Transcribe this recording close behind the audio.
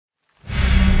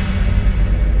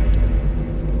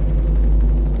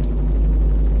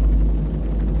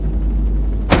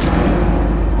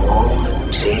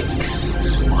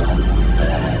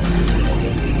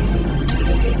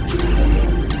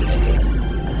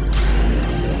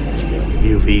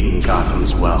You've eaten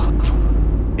Gotham's wealth,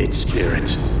 its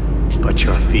spirit, but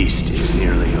your feast is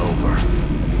nearly over.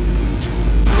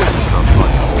 This isn't a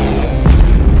blood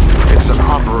hole. It's an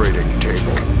operating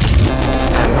table.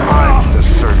 And I'm the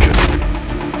surgeon.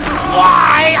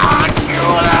 Why aren't you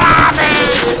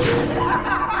laughing?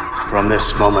 From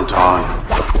this moment on,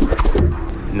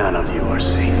 none of you are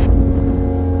safe.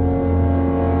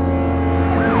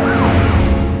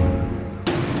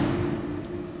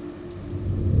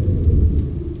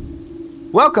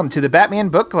 Welcome to the Batman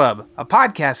Book Club, a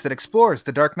podcast that explores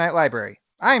the Dark Knight Library.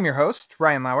 I am your host,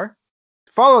 Ryan Lauer.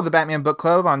 Follow the Batman Book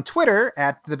Club on Twitter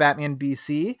at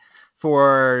 @TheBatmanBC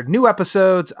for new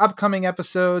episodes, upcoming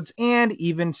episodes, and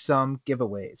even some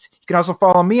giveaways. You can also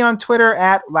follow me on Twitter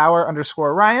at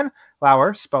Lauer_Ryan,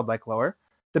 Lauer spelled like lower.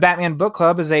 The Batman Book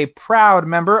Club is a proud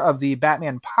member of the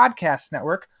Batman Podcast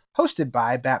Network, hosted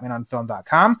by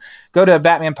BatmanOnFilm.com. Go to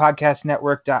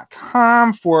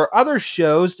BatmanPodcastNetwork.com for other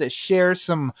shows that share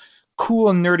some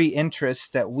cool, nerdy interests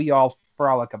that we all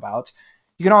frolic about.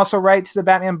 You can also write to the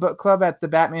Batman Book Club at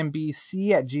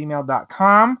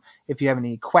thebatmanbc@gmail.com. If you have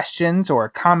any questions or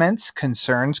comments,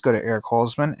 concerns, go to Eric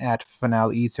Holzman at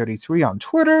FinaleE33 on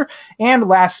Twitter. And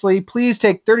lastly, please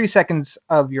take 30 seconds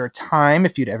of your time,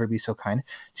 if you'd ever be so kind,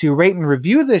 to rate and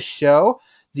review this show.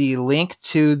 The link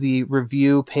to the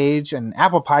review page and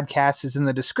Apple Podcasts is in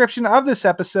the description of this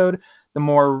episode. The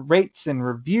more rates and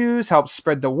reviews help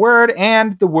spread the word,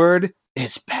 and the word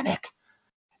is panic.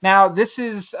 Now, this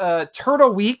is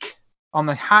Turtle Week on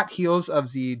the hot heels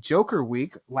of the Joker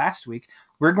Week last week.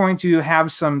 We're going to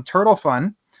have some turtle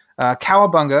fun,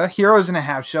 cowabunga, heroes in a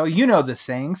half shell. You know the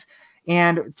sayings.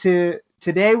 And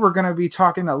today we're going to be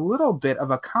talking a little bit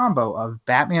of a combo of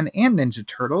Batman and Ninja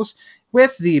Turtles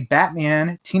with the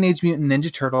Batman Teenage Mutant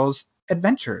Ninja Turtles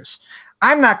Adventures.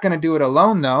 I'm not going to do it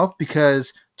alone, though,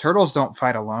 because turtles don't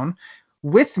fight alone.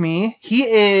 With me, he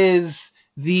is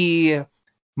the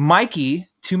Mikey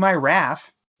to my Raph.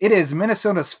 It is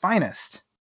Minnesota's finest,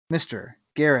 Mr.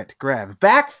 Garrett Grev.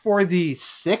 Back for the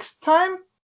sixth time?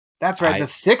 That's right, the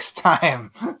sixth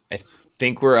time. I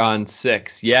think we're on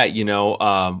 6. Yeah,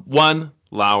 one,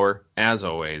 Lauer, as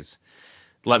always.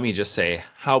 Let me just say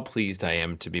how pleased I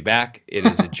am to be back. It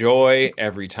is a joy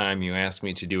every time you ask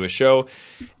me to do a show.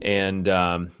 And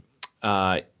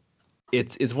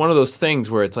it's one of those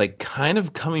things where it's like kind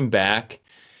of coming back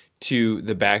to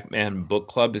the Batman Book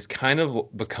Club is kind of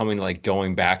becoming like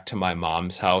going back to my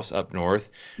mom's house up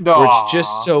north, where it's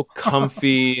just so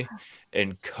comfy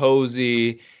and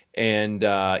cozy. And,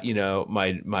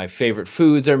 my favorite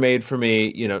foods are made for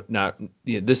me,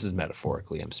 this is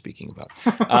metaphorically I'm speaking about,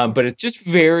 but it's just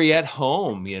very at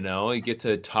home, I get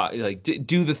to talk,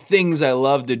 do the things I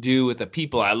love to do with the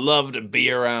people I love to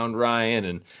be around,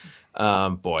 Ryan.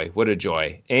 And boy, what a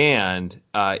joy. And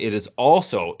it is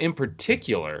also in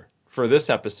particular for this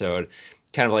episode,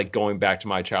 kind of like going back to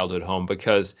my childhood home,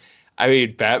 because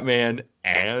Batman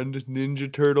and Ninja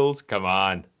Turtles, come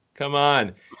on.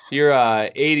 You're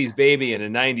a 80s baby and a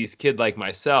 90s kid like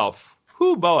myself.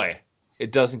 Whoo, boy.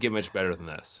 It doesn't get much better than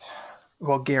this.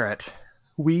 Well, Garrett,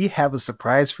 we have a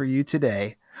surprise for you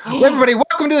today. Everybody,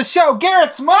 welcome to the show,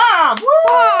 Garrett's mom! Woo!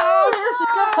 Here she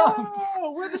comes!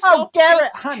 Oh,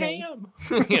 Garrett, honey.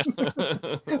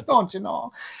 Don't you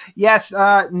know? Yes,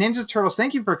 Ninja Turtles,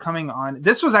 thank you for coming on.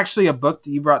 This was actually a book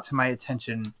that you brought to my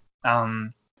attention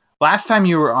last time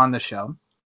you were on the show.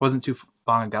 Wasn't too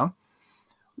long ago.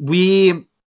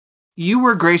 You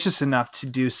were gracious enough to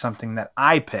do something that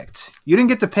I picked. You didn't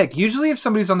get to pick. Usually if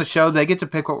somebody's on the show, they get to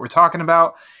pick what we're talking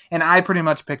about. And I pretty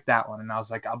much picked that one. And I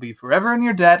was like, I'll be forever in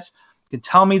your debt. You can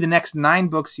tell me the next 9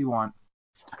 books you want.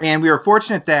 And we were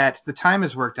fortunate that the time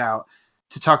has worked out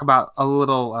to talk about a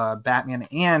little Batman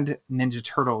and Ninja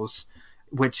Turtles,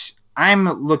 which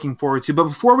I'm looking forward to. But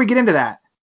before we get into that,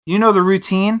 you know the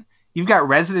routine. You've got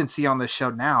residency on this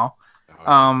show now.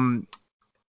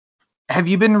 Have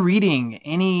you been reading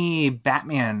any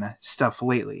Batman stuff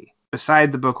lately,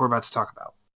 beside the book we're about to talk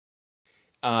about?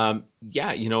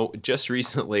 Just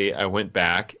recently I went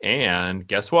back, and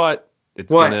guess what?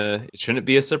 It shouldn't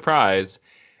be a surprise.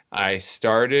 I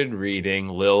started reading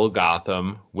Lil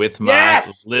Gotham with my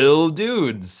Lil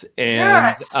dudes,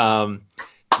 and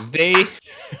they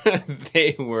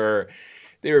were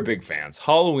big fans.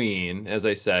 Halloween, as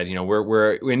I said,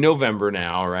 we're in November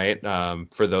now, right?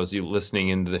 For those of you listening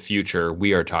into the future,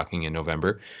 we are talking in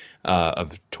November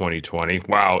of 2020.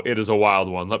 Wow, it is a wild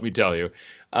one, let me tell you.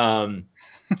 And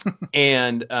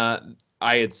I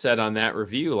had said on that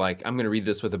review, like, I'm going to read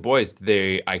this with the boys.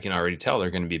 I can already tell they're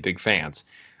going to be big fans.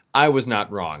 I was not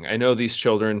wrong. I know these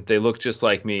children, they look just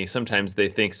like me. Sometimes they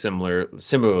think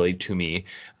similarly to me.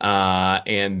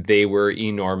 And they were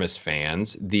enormous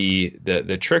fans.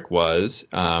 The trick was,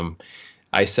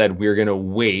 I said we're going to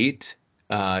wait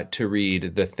to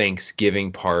read the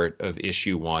Thanksgiving part of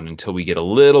issue 1 until we get a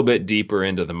little bit deeper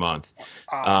into the month.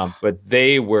 But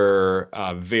they were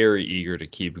very eager to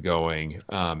keep going.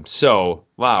 So,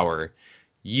 Lauer,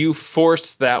 you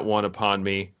forced that one upon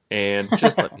me. And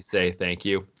just let me say thank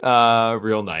you.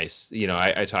 Real nice.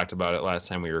 I talked about it last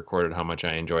time we recorded, how much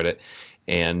I enjoyed it.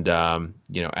 And,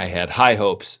 I had high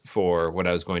hopes for what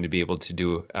I was going to be able to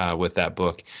do with that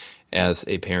book as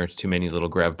a parent to many little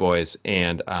Grav boys.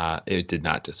 And it did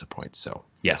not disappoint. So,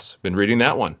 yes, been reading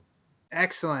that one.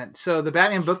 Excellent. So the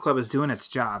Batman Book Club is doing its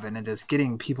job, and it is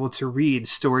getting people to read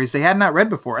stories they had not read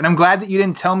before. And I'm glad that you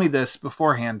didn't tell me this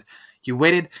beforehand. You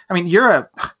waited. I mean, you're a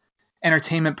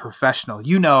entertainment professional.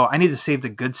 I need to save the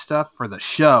good stuff for the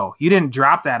show. You didn't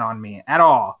drop that on me at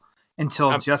all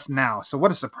until just now. So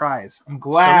what a surprise. I'm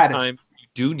glad. Sometimes you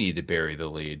do need to bury the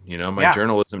lead. My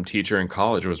journalism teacher in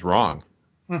college was wrong.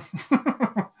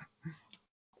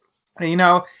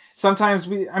 Sometimes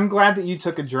I'm glad that you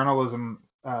took a journalism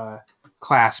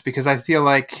class, because I feel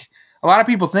like a lot of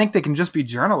people think they can just be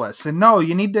journalists. And no,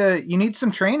 you need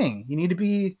some training. You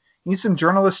need some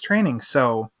journalist training.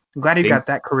 So I'm glad you got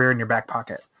that career in your back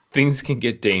pocket. Things can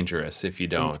get dangerous if you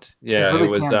don't. Yeah, it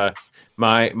was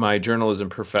my journalism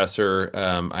professor.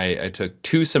 I took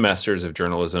 2 semesters of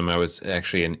journalism. I was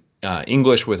actually in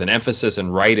English with an emphasis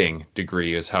in writing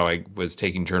degree is how I was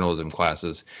taking journalism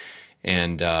classes.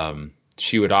 And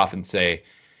she would often say,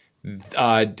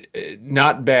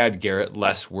 not bad, Garrett,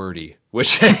 less wordy,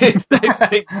 which I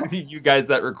think you guys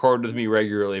that record with me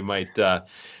regularly might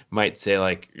say,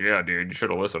 like, yeah, dude, you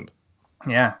should have listened.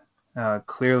 Yeah.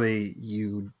 Clearly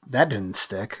that didn't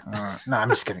stick. No, I'm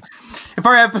just kidding. If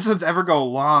our episodes ever go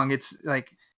long, it's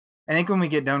like, I think when we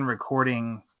get done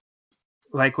recording,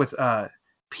 like with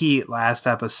Pete last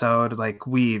episode, like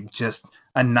we just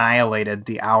annihilated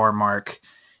the hour mark,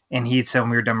 and he said when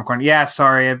we were done recording, yeah,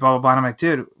 sorry, blah, blah, blah. And I'm like,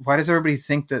 dude, why does everybody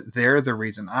think that they're the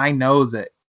reason? I know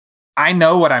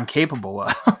what I'm capable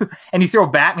of. And you throw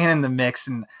Batman in the mix,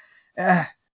 and I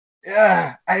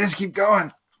just keep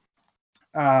going.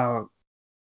 You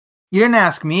didn't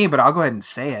ask me, but I'll go ahead and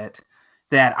say it,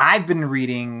 that I've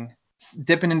been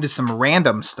dipping into some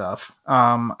random stuff.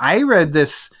 I read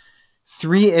this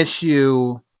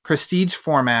 3-issue prestige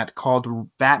format called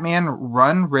Batman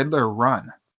Run, Riddler,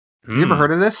 Run. Have you ever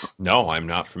heard of this? No, I'm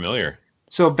not familiar.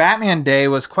 So Batman Day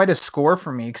was quite a score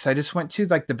for me, because I just went to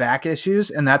like the back issues,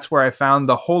 and that's where I found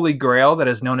the Holy Grail that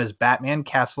is known as Batman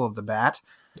Castle of the Bat.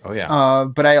 Oh yeah.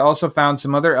 But I also found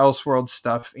some other Elseworld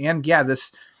stuff, and yeah,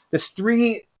 this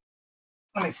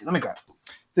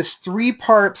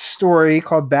 3-part story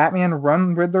called Batman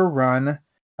Run, Riddler, Run.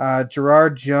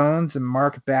 Gerard Jones and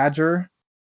Mark Badger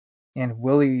and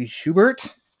Willie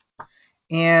Schubert,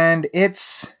 and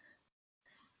it's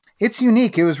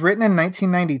unique. It was written in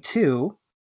 1992,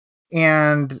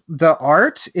 and the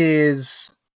art is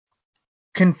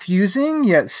confusing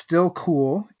yet still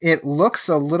cool. It looks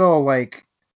a little like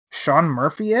Sean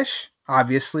Murphy-ish.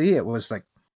 Obviously, it was like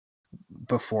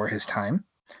before his time.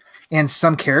 And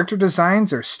some character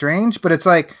designs are strange, but it's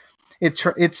like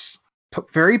it's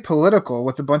very political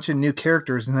with a bunch of new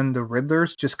characters, and then the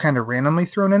Riddler's just kind of randomly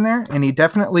thrown in there. And he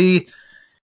definitely,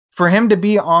 for him to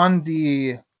be on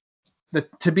to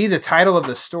be the title of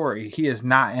the story, he is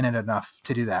not in it enough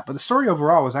to do that. But the story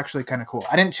overall was actually kind of cool.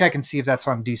 I didn't check and see if that's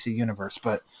on DC Universe,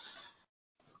 but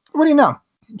what do you know?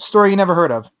 Story you never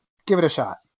heard of. Give it a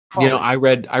shot. I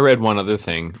read one other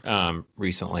thing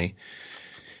recently.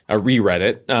 I reread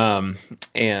it, and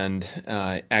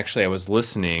actually I was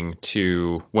listening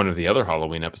to one of the other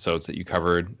Halloween episodes that you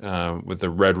covered with the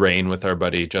Red Rain with our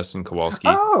buddy Justin Kowalski.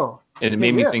 Oh, and it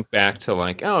made me think back to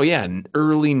like, oh yeah,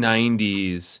 early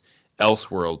 90s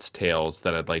Elseworlds tales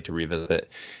that I'd like to revisit.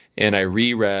 And I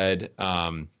reread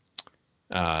Batman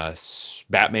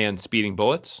Speeding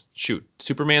Bullets.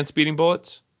 Superman Speeding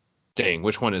Bullets. Dang,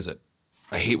 which one is it?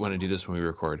 I hate when I do this when we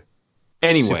record.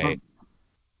 Anyway.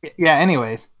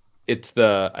 Anyways. It's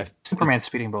Superman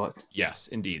Speeding Bullets. Yes,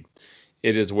 indeed.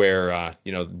 It is where,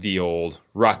 the old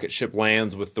rocket ship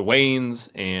lands with the Waynes,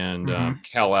 and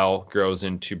Kal-El grows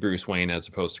into Bruce Wayne as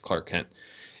opposed to Clark Kent.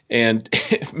 And,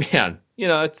 man,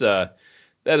 that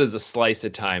is a slice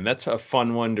of time. That's a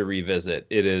fun one to revisit.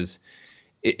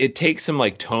 It takes some,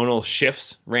 like, tonal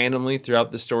shifts randomly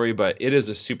throughout the story, but it is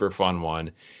a super fun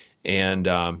one. And,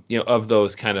 of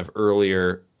those kind of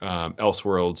earlier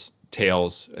Elseworlds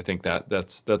Tales. I think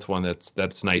that's one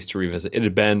that's nice to revisit. It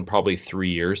had been probably 3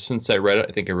 years since I read it.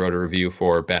 I think I wrote a review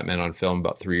for Batman on Film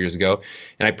about 3 years ago,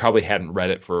 and I probably hadn't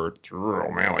read it for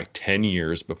like 10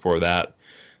 years before that.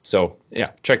 So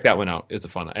yeah, check that one out. It's a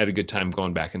fun. I had a good time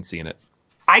going back and seeing it.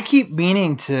 I keep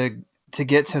meaning to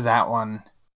get to that one,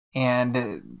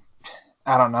 and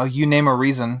I don't know. You name a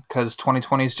reason, because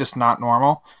 2020 is just not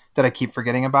normal that I keep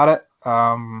forgetting about it.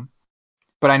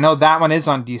 But I know that one is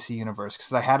on DC Universe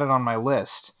because I had it on my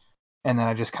list, and then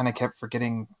I just kind of kept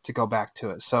forgetting to go back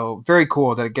to it. So very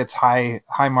cool that it gets high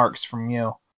marks from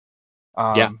you.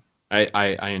 Yeah,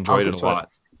 I enjoyed it a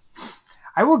lot.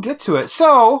 I will get to it.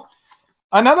 So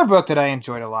another book that I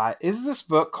enjoyed a lot is this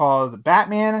book called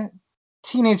Batman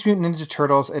Teenage Mutant Ninja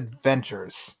Turtles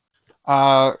Adventures,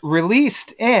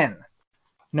 released in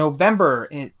November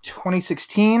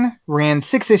 2016, ran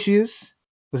 6 issues,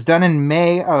 was done in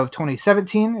May of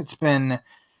 2017. It's been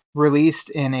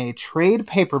released in a trade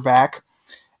paperback.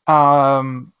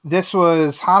 This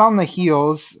was hot on the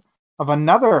heels of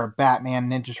another Batman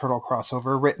Ninja Turtle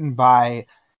crossover written by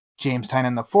James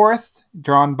Tynion IV,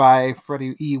 drawn by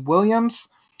Freddie E. Williams,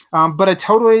 but a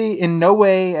totally in no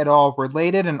way at all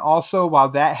related. And also, while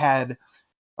that had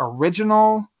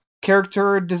original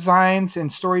character designs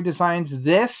and story designs,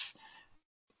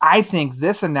 I think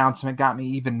this announcement got me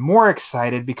even more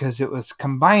excited because it was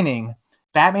combining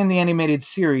Batman the Animated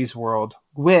Series world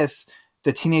with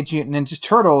the Teenage Mutant Ninja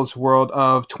Turtles world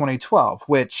of 2012,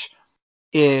 which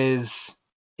is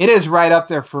right up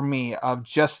there for me of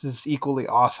just as equally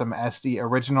awesome as the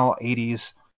original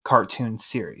 80s cartoon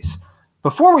series.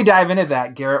 Before we dive into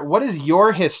that, Garrett, what is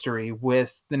your history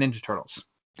with the Ninja Turtles?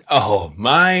 Oh,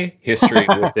 my history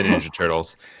with the Ninja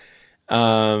Turtles.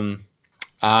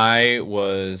 I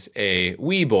was a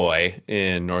wee boy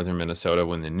in northern Minnesota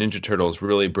when the Ninja Turtles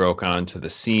really broke onto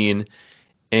the scene.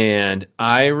 And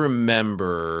I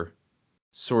remember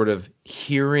sort of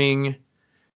hearing,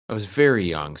 I was very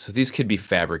young, so these could be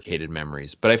fabricated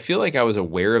memories, but I feel like I was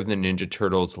aware of the Ninja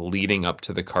Turtles leading up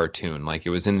to the cartoon. Like it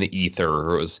was in the ether,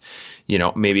 or it was,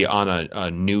 maybe on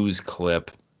a news clip,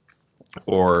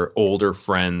 or older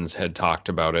friends had talked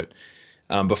about it.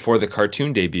 Before the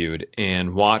cartoon debuted,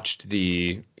 and watched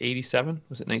the 87,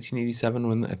 was it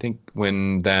 1987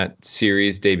 when that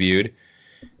series debuted?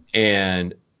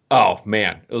 And oh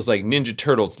man, it was like Ninja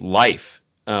Turtles life.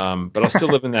 But I was still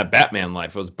living that Batman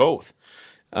life. It was both.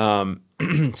 So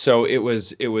it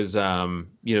was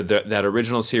that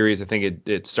original series. I think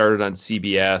it started on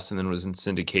CBS and then was in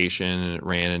syndication, and it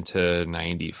ran into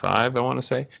 95, I want to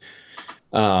say.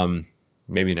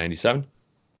 Maybe 97.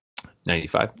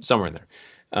 95, somewhere in there.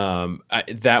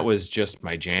 That was just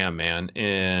my jam, man.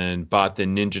 And bought the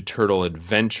Ninja Turtle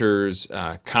Adventures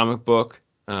comic book.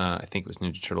 I think it was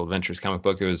Ninja Turtle Adventures comic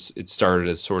book. It started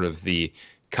as sort of the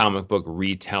comic book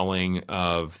retelling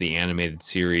of the animated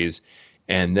series.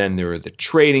 And then there were the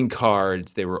trading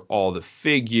cards. They were all the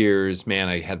figures. Man,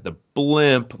 I had the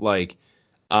blimp. Like,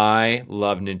 I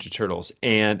love Ninja Turtles.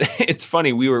 And it's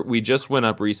funny, we just went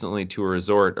up recently to a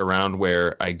resort around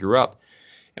where I grew up.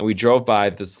 And we drove by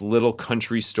this little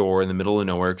country store in the middle of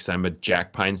nowhere because I'm a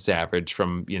Jack Pine savage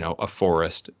from, a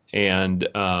forest. And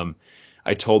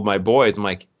I told my boys, I'm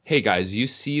like, hey, guys, you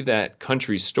see that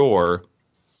country store?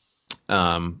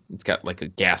 It's got like a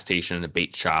gas station and a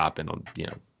bait shop and,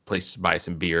 place to buy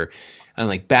some beer. And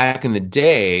like back in the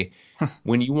day,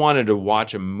 when you wanted to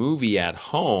watch a movie at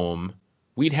home,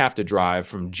 we'd have to drive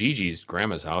from Gigi's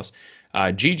grandma's house,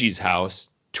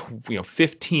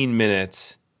 15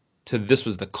 minutes to this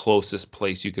was the closest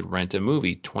place you could rent a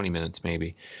movie, 20 minutes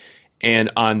maybe. And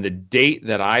on the date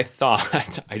that I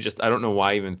thought, I don't know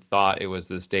why I even thought it was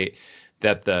this date,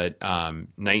 that the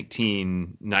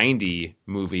 1990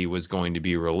 movie was going to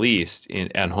be released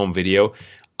at home video,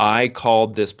 I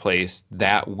called this place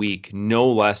that week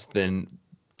no less than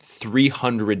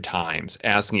 300 times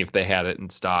asking if they had it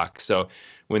in stock. So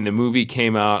when the movie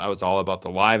came out, I was all about the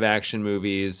live action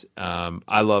movies.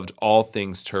 I loved all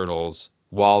things Turtles,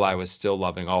 while I was still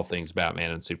loving all things Batman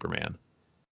and Superman.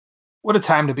 What a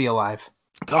time to be alive.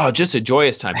 Oh, just a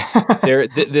joyous time. They're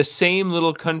the same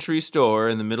little country store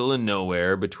in the middle of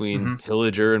nowhere between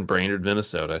Pillager and Brainerd,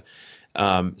 Minnesota,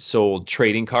 sold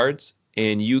trading cards.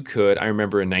 And you could, I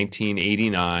remember in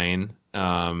 1989,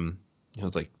 it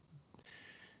was like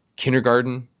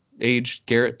kindergarten age,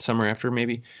 Garrett, summer after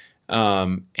maybe.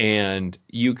 And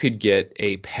you could get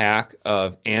a pack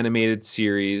of animated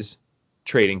series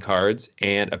trading cards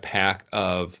and a pack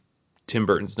of Tim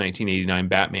Burton's 1989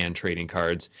 Batman trading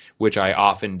cards, which I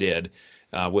often did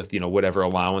with whatever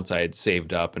allowance I had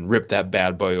saved up, and ripped that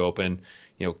bad boy open,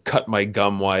 cut my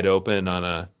gum wide open on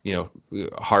a,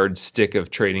 hard stick of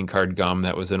trading card gum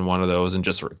that was in one of those and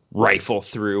just rifle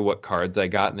through what cards I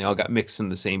got, and they all got mixed in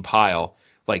the same pile.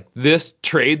 Like this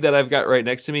trade that I've got right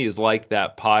next to me is like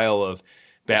that pile of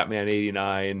Batman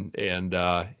 89 and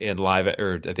live,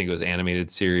 or I think it was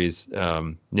animated series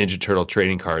Ninja Turtle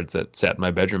trading cards that sat in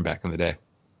my bedroom back in the day.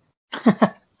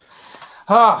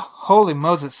 Oh, holy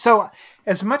Moses. So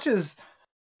as much as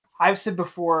I've said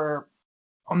before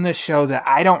on this show that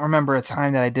I don't remember a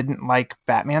time that I didn't like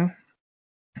Batman,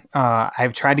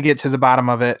 I've tried to get to the bottom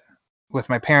of it with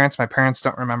my parents. My parents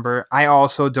don't remember. I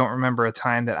also don't remember a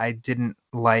time that I didn't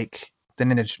like the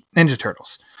Ninja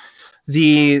Turtles.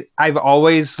 I've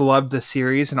always loved the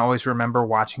series and always remember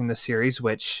watching the series,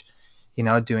 which,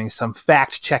 doing some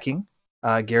fact checking.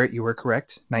 Garrett, you were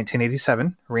correct.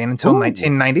 1987 ran until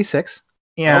 1996.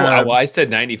 And, well, I said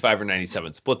 95 or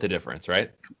 97. Split the difference,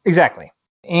 right? Exactly.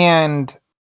 And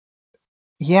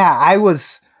yeah, I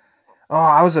was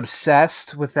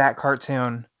obsessed with that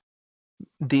cartoon.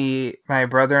 My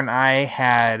brother and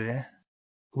I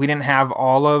we didn't have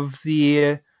all of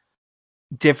the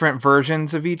different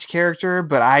versions of each character,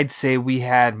 but I'd say we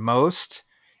had most.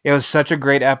 It was such a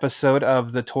great episode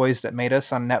of The Toys That Made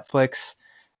Us on Netflix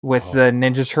with the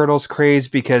Ninja Turtles craze,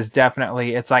 because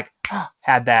definitely it's like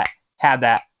had that.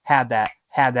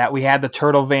 We had the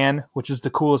turtle van, which is the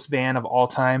coolest van of all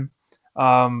time.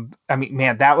 I mean,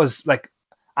 man, that was like,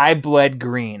 I bled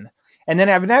green. And then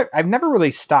I've never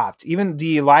really stopped. Even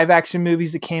the live action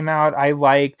movies that came out, I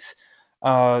liked.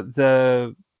 What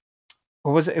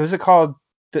was it? Was it called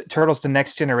the Turtles: The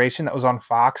Next Generation? That was on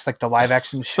Fox, like the live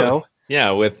action show.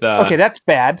 Yeah, with okay, that's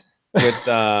bad. With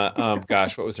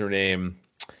gosh, what was her name?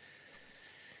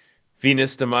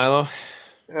 Venus de Milo.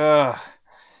 I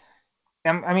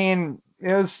mean,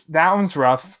 that one's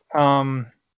rough.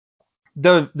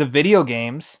 The video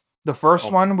games, the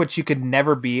first one, which you could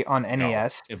never beat on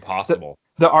NES. No, impossible.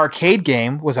 The arcade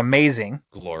game was amazing.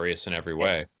 Glorious in every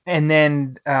way. And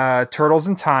then Turtles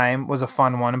in Time was a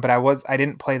fun one, but I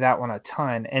didn't play that one a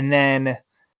ton. And then,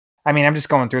 I mean, I'm just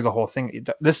going through the whole thing.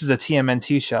 This is a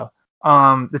TMNT show.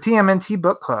 The TMNT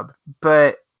Book Club.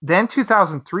 But then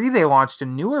 2003, they launched a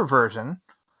newer version,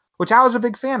 which I was a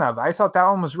big fan of. I thought that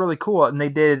one was really cool. And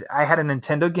I had a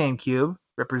Nintendo GameCube,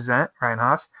 represent Ryan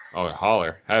Haas. Oh,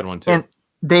 holler. I had one too. And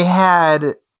they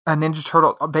had a Ninja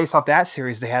Turtle, based off that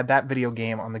series, they had that video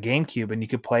game on the GameCube, and you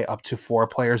could play up to 4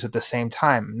 players at the same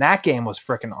time. And that game was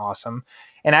freaking awesome.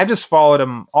 And I just followed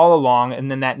them all along, and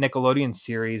then that Nickelodeon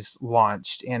series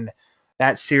launched, and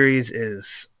that series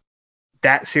is,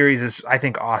 I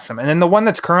think, awesome. And then the one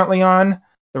that's currently on,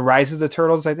 The Rise of the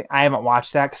Turtles, I haven't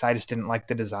watched that because I just didn't like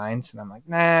the designs, and I'm like,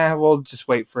 nah, we'll just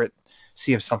wait for it,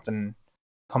 see if something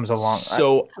comes along.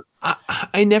 So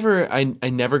I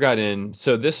never got in.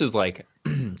 So this is like,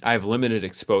 I have limited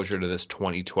exposure to this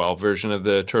 2012 version of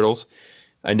the Turtles.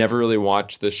 I never really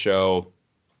watched the show.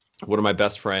 One of my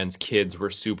best friends' kids were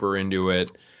super into it.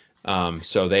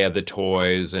 So they had the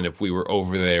toys, and if we were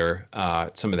over there,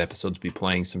 some of the episodes would be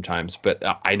playing sometimes, but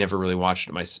I never really watched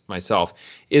it myself.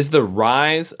 Is the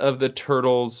Rise of the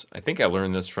Turtles, I think I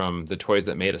learned this from The Toys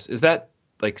That Made Us, is that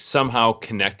like somehow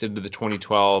connected to the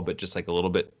 2012, but just like a little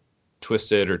bit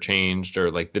twisted or changed, or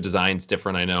like the design's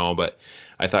different, I know, but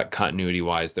I thought continuity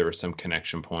wise there was some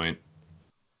connection point.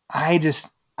 I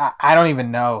don't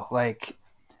even know. Like,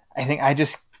 I think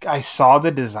I saw the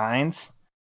designs,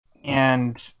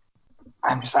 and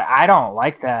I'm just like, I don't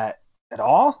like that at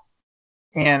all.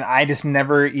 And I just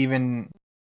never even,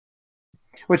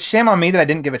 which shame on me that I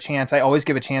didn't give a chance. I always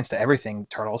give a chance to everything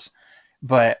Turtles,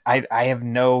 but I have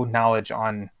no knowledge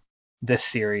on this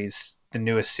series, the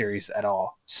newest series, at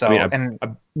all. So, I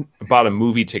bought a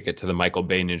movie ticket to the Michael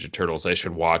Bay Ninja Turtles. I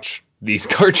should watch these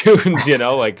cartoons,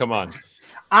 like, come on.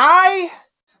 I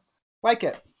like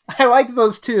it. I like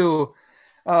those two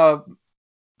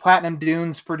Platinum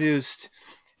Dunes produced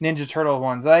Ninja Turtle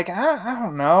ones. Like, I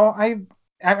don't know.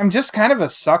 I'm just kind of a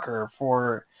sucker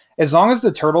for, as long as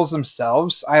the turtles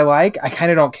themselves I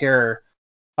kind of don't care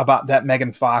about that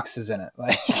Megan Fox is in it.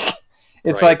 Like,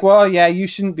 it's right. Like, well, yeah, you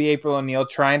shouldn't be April O'Neil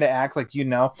trying to act like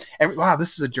wow,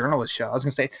 this is a journalist show. I was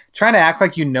gonna say, trying to act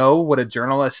like what a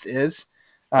journalist is,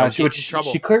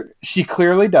 she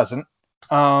clearly doesn't.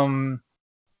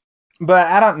 But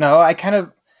I don't know. I kind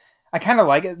of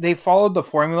like it. They followed the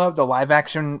formula of the live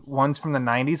action ones from the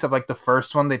 90s. Of like the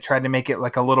first one, they tried to make it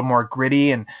like a little more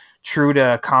gritty and true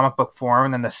to comic book form,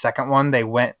 and then the second one, they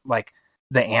went like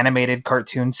the animated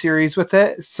cartoon series with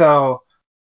it. So,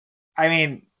 I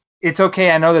mean, it's okay.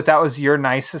 I know that was your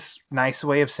nice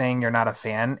way of saying you're not a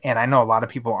fan, and I know a lot of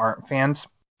people aren't fans.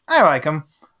 I like them.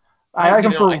 I like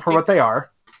them for what they are.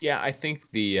 Yeah, I think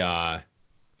the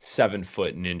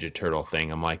 7-foot Ninja Turtle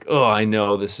thing. I'm like, oh, I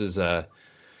know this is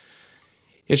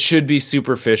it should be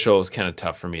superficial. It's kind of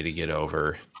tough for me to get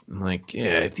over. I'm like,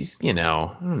 yeah, these, I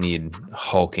don't need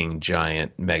hulking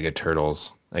giant mega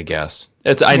turtles. I guess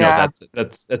I know Yeah.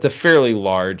 that's a fairly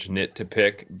large nit to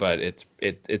pick, but it's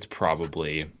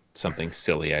probably something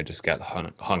silly I just got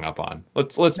hung up on.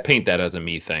 Let's paint that as a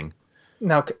me thing.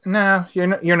 No,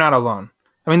 you're not alone.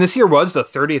 I mean, this year was the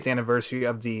 30th anniversary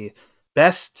of the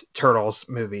best Turtles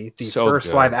movie, the So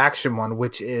first live good. action one,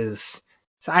 which is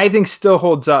I think still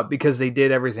holds up because they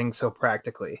did everything so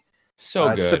practically. So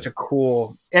It's such good. a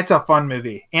it's a fun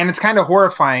movie, and it's kind of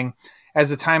horrifying as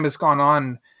the time has gone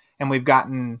on, and we've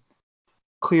gotten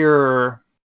clearer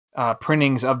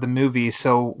printings of the movie,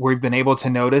 so we've been able to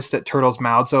notice that turtles'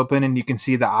 mouths open, and you can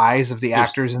see the eyes of the There's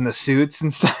actors in the suits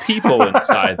and stuff. people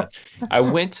inside. I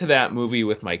went to that movie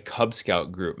with my Cub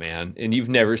Scout group, man, and you've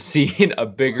never seen a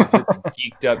bigger group of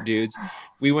geeked up dudes.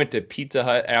 We went to Pizza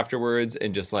Hut afterwards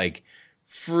and just like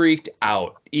freaked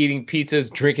out, eating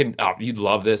pizzas, drinking. Oh, you'd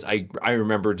love this. I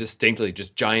remember distinctly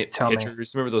just giant Tell me.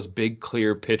 pitchers. Remember those big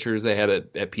clear pitchers they had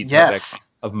at Pizza Hut Yes.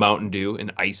 of Mountain Dew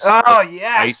and ice, Oh, like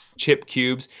yes. ice chip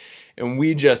cubes. And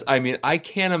we just, I mean, I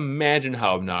can't imagine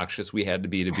how obnoxious we had to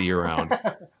be around.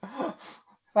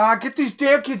 Get these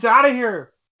damn kids out of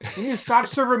here. We need to stop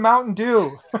serving Mountain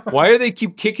Dew. Why do they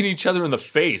keep kicking each other in the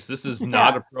face? This is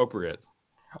not appropriate.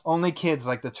 Only kids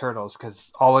like the turtles,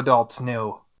 because all adults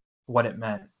knew what it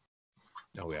meant.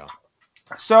 Oh yeah.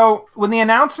 So when the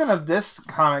announcement of this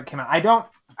comic came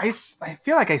out, I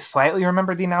feel like I slightly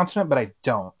remember the announcement, but I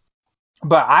don't.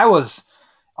 But I was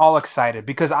all excited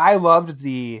because I loved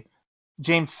the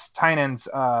James Tynan's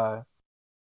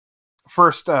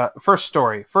first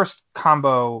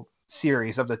combo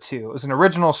series of the two. It was an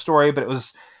original story,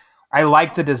 but I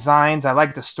liked the designs. I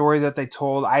liked the story that they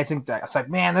told. I think that it's like,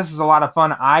 man, this is a lot of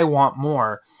fun. I want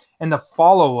more. And the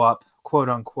follow-up, quote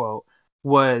unquote,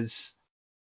 was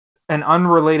an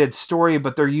unrelated story,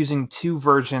 but they're using two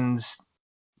worlds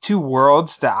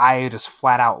that I just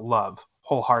flat out love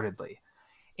wholeheartedly.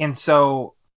 And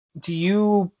so, do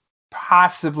you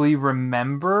possibly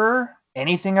remember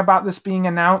anything about this being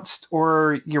announced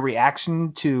or your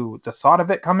reaction to the thought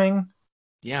of it coming?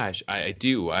 Yeah, I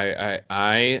do.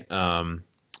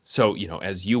 So,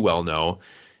 as you well know,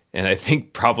 and I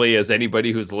think probably as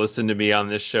anybody who's listened to me on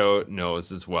this show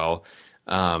knows as well,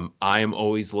 I am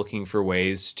always looking for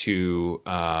ways to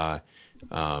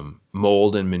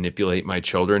mold and manipulate my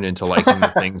children into liking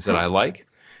the things that I like.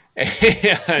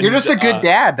 And, you're just a good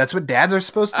dad. That's what dads are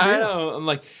supposed to do. I know. I'm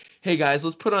like, hey guys,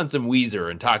 let's put on some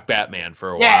Weezer and talk Batman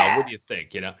for a Yeah. while. What do you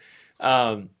think?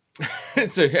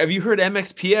 So have you heard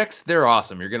MXPX? They're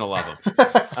awesome. You're gonna love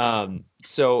them.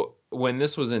 So when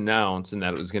this was announced and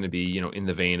that it was going to be, in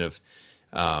the vein of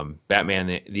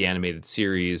Batman the animated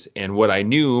series, and what I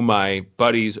knew my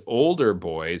buddies' older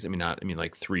boys,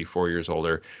 like 3-4 years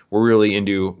older, were really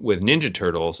into with Ninja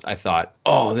Turtles, I thought,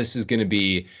 oh, this is going to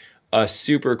be a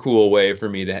super cool way for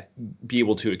me to be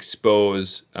able to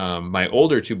expose my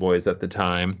older two boys at the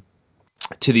time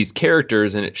to these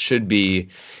characters, and it should be,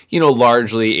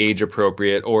 largely age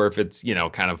appropriate, or if it's,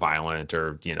 kind of violent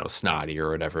or, snotty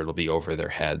or whatever, it'll be over their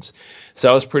heads. So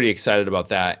I was pretty excited about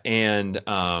that. And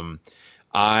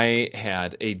I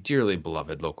had a dearly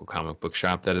beloved local comic book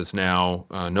shop that is now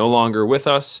no longer with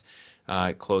us.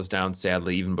 It closed down,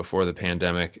 sadly, even before the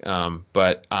pandemic.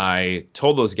 But I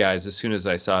told those guys as soon as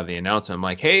I saw the announcement, I'm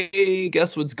like, hey,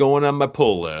 guess what's going on my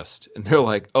pull list? And they're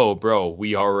like, oh, bro,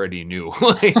 we already knew.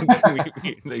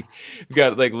 we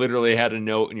got literally had a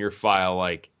note in your file,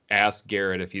 like, ask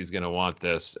Garrett if he's going to want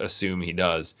this. Assume he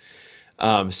does.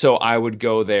 So I would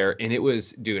go there, and it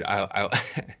was, dude,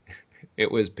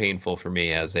 it was painful for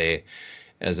me as a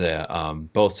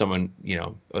both someone,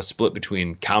 a split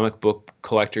between comic book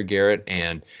collector Garrett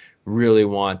and really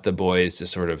want the boys to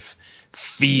sort of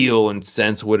feel and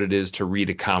sense what it is to read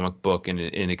a comic book and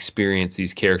experience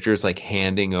these characters, like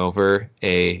handing over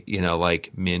a,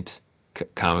 mint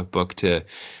comic book to,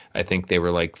 I think they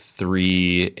were like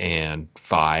 3 and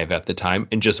 5 at the time,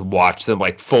 and just watch them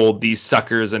fold these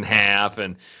suckers in half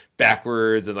and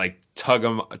backwards and tug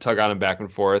on them back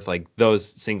and forth. Like, those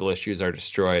single issues are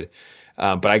destroyed.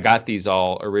 But I got these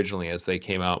all originally as they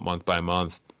came out month by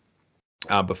month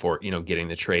before, getting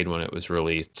the trade when it was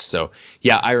released. So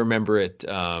yeah, I remember it.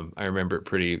 I remember it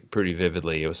pretty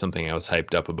vividly. It was something I was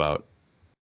hyped up about.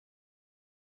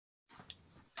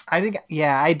 I think,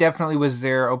 yeah, I definitely was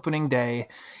there opening day,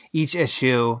 each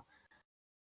issue,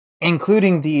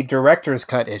 including the director's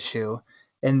cut issue.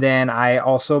 And then I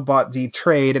also bought the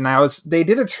trade, and they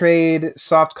did a trade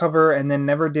softcover and then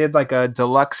never did like a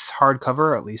deluxe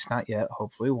hardcover, at least not yet.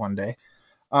 Hopefully one day.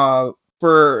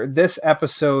 For this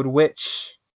episode,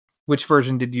 which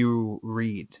version did you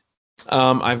read?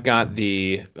 I've got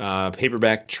the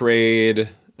paperback trade.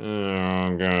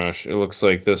 Oh gosh, it looks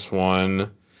like this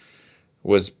one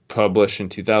was published in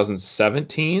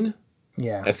 2017.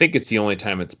 Yeah. I think it's the only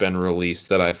time it's been released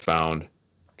that I found,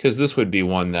 because this would be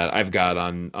one that I've got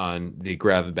on the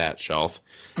grab a bat shelf.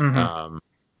 Mm-hmm.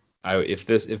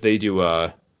 If they do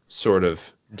a sort of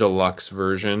deluxe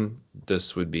version,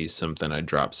 this would be something I'd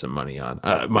drop some money on.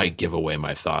 I might give away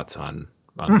my thoughts on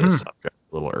this subject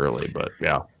a little early, but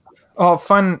yeah. Oh,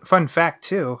 fun fact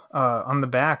too. On the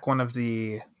back, one of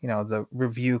the the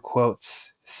review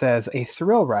quotes says a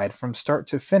thrill ride from start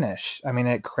to finish. I mean,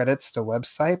 it credits the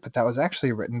website, but that was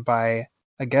actually written by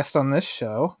a guest on this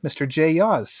show, Mr. Jay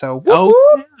Yaws. So whoop,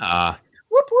 whoop, yeah.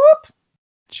 Whoop whoop.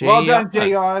 Jay Well done, Yaws. Jay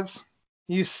Yaws.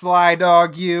 You sly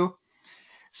dog, you.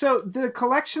 So the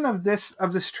collection of this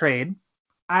trade,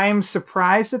 I'm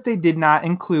surprised that they did not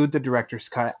include the director's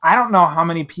cut. I don't know how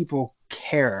many people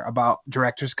care about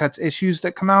director's cuts issues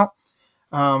that come out.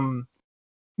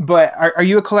 But are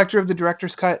you a collector of the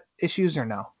director's cut issues or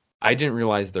no? I didn't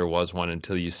realize there was one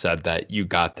until you said that you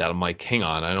got that. I'm like, hang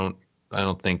on,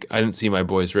 I didn't see my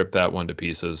boys rip that one to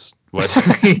pieces. What?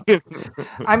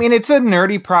 I mean, it's a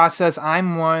nerdy process.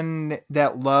 I'm one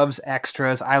that loves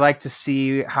extras. I like to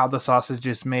see how the sausage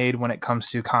is made when it comes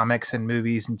to comics and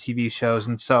movies and TV shows.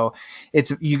 And so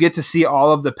you get to see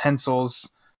all of the pencils,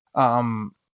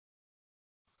 all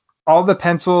the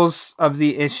pencils of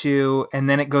the issue. And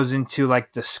then it goes into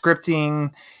like the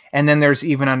scripting. And then there's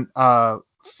even a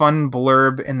fun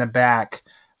blurb in the back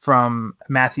from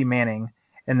Matthew Manning.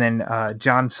 And then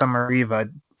John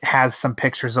Sumariva has some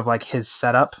pictures of like his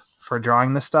setup for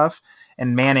drawing the stuff,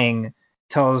 and Manning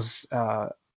tells a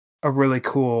really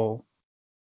cool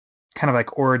kind of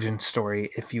like origin story,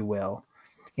 if you will,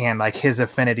 and like his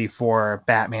affinity for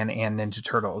Batman and Ninja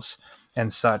Turtles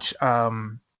and such.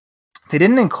 They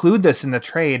didn't include this in the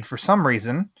trade for some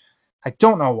reason. I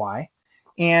don't know why.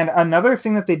 And another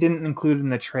thing that they didn't include in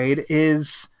the trade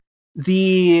is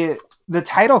the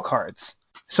title cards.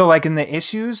 So like in the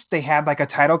issues, they had like a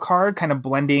title card kind of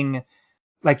blending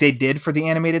like they did for the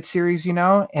animated series,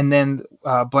 and then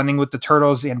blending with the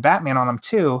Turtles and Batman on them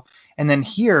too. And then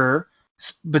here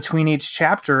between each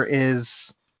chapter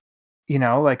is,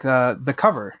 like the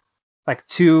cover, like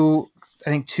two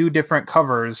different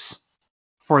covers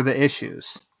for the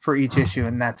issues for each issue.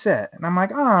 And that's it. And I'm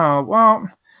like, oh, well,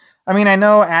 I mean, I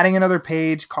know adding another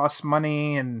page costs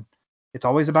money and it's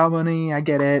always about money. I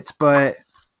get it. But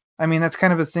I mean, that's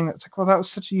kind of a thing that's like, well, that was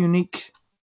such a unique.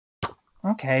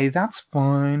 Okay, that's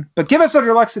fine. But give us a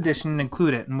deluxe edition and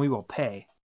include it, and we will pay.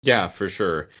 Yeah, for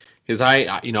sure. Because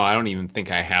I don't even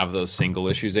think I have those single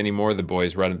issues anymore. The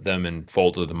boys read them and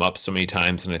folded them up so many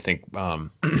times, and I think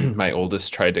my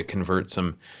oldest tried to convert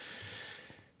some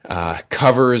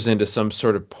covers into some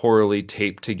sort of poorly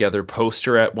taped together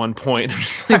poster at one point. I'm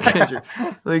just like,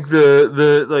 like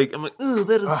I'm like, oh,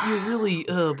 that is you're really,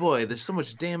 oh boy, there's so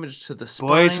much damage to the spine.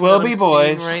 Boys will be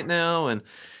boys right now, and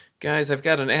guys, I've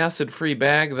got an acid-free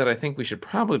bag that I think we should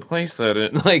probably place that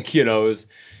in. Like,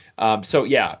 so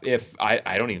yeah, if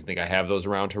I don't even think I have those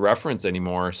around to reference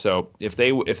anymore. So if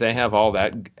they have all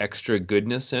that extra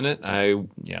goodness in it,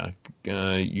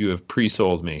 you have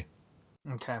pre-sold me.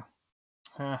 Okay.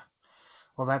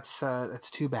 Well,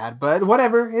 that's too bad, but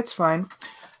whatever, it's fine.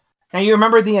 Now, you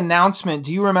remember the announcement?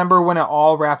 Do you remember when it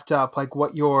all wrapped up? Like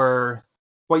what your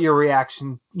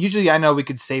reaction? Usually, I know we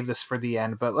could save this for the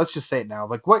end, but let's just say it now.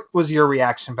 Like, what was your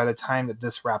reaction by the time that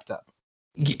this wrapped up?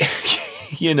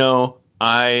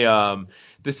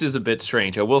 This is a bit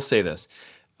strange. I will say this.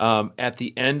 At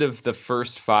the end of the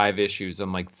first 5 issues,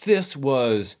 I'm like, this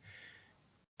was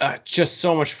just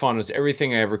so much fun. It was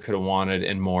everything I ever could have wanted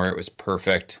and more. It was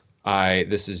perfect.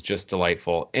 This is just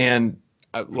delightful. And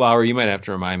Laura, you might have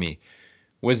to remind me,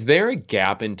 was there a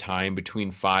gap in time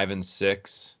between 5 and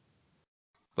 6?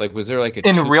 Like, was there like a...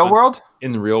 In the real world?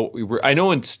 I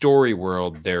know in story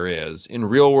world there is. In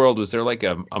real world, was there like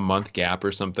a month gap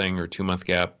or something, or 2-month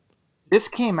gap? This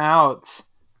came out...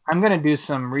 I'm going to do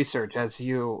some research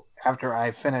after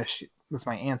I finish with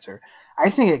my answer. I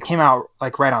think it came out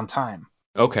like right on time.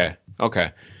 Okay.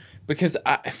 Because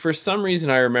for some reason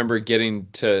I remember getting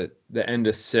to the end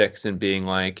of 6 and being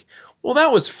like, well,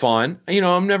 that was fun.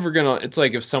 I'm never going to... It's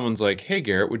like if someone's like, hey,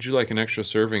 Garrett, would you like an extra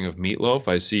serving of meatloaf?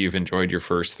 I see you've enjoyed your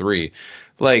first 3.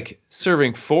 Like,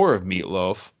 serving 4 of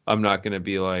meatloaf, I'm not going to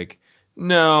be like,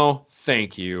 no,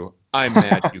 thank you. I'm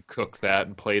mad you cooked that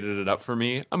and plated it up for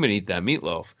me. I'm gonna eat that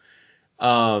meatloaf.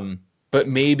 But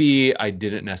maybe I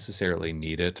didn't necessarily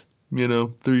need it. 3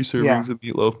 Yeah. servings of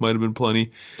meatloaf might have been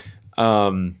plenty.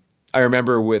 I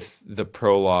remember with the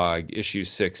prologue, issue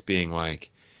 6 being like,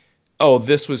 oh,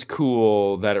 this was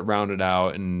cool that it rounded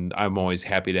out, and I'm always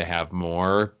happy to have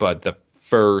more. But the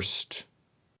first,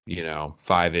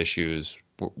 5 issues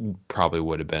probably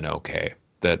would have been okay.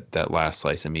 That last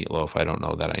slice of meatloaf, I don't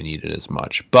know that I needed as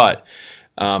much. But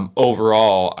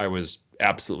overall, I was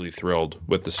absolutely thrilled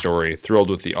with the story, thrilled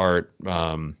with the art.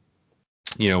 Was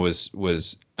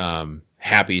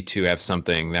happy to have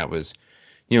something that was,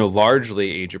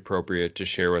 largely age appropriate to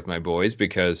share with my boys,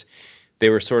 because they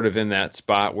were sort of in that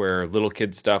spot where little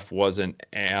kid stuff wasn't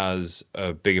as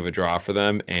big of a draw for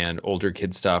them, and older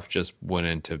kid stuff just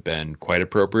wouldn't have been quite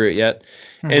appropriate yet.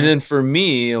 Mm-hmm. And then for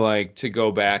me, like, to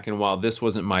go back, and while this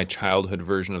wasn't my childhood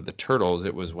version of the Turtles,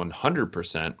 it was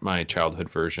 100% my childhood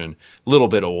version, a little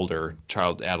bit older,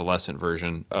 adolescent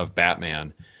version of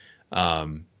Batman.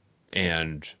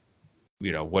 And,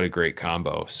 what a great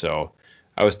combo. So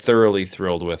I was thoroughly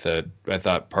thrilled with it. I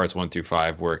thought parts 1 through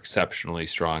 5 were exceptionally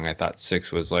strong. I thought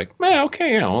 6 was like,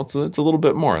 okay, yeah, well, it's a little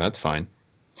bit more. That's fine.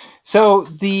 So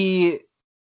the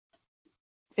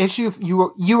issue,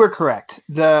 you were correct.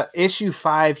 The issue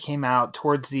 5 came out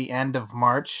towards the end of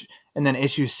March, and then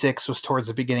issue 6 was towards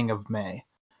the beginning of May.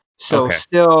 So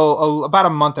still about a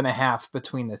month and a half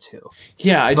between the two.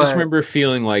 Yeah, I just remember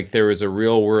feeling like there was a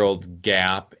real world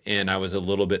gap, and I was a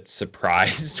little bit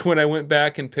surprised when I went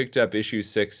back and picked up issue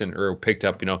 6 or picked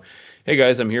up, hey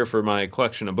guys, I'm here for my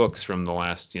collection of books from the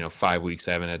last, 5 weeks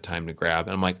I haven't had time to grab.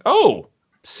 And I'm like, oh,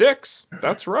 6,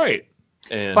 that's right.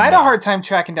 And I had a hard time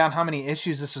tracking down how many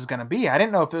issues this was going to be. I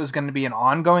didn't know if it was going to be an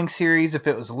ongoing series, if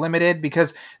it was limited,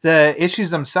 because the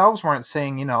issues themselves weren't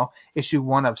saying, issue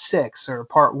 1 of 6 or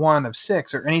part 1 of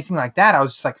 6 or anything like that. I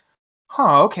was just like,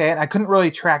 okay. And I couldn't really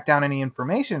track down any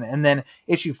information. And then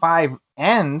issue 5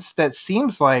 ends. That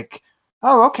seems like,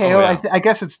 okay, I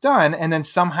guess it's done. And then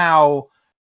somehow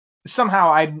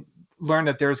I learned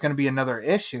that there was going to be another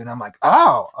issue. And I'm like,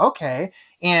 oh, okay.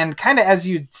 And kind of as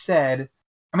you said,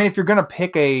 I mean, if you're going to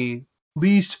pick a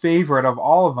least favorite of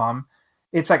all of them,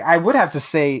 it's like I would have to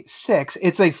say 6.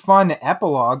 It's a fun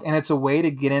epilogue, and it's a way to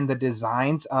get in the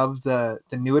designs of the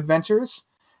new adventures.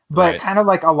 But kind of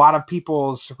like a lot of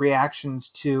people's reactions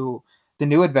to the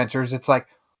new adventures, it's like,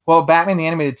 well, Batman the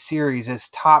Animated Series is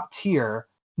top tier.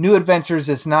 New Adventures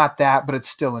is not that, but it's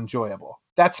still enjoyable.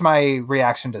 That's my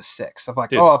reaction to 6. Of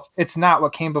like, it's not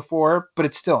what came before, but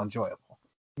it's still enjoyable.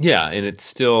 Yeah, and it's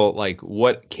still like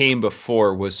what came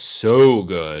before was so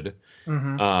good,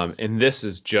 and this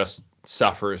is just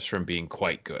suffers from being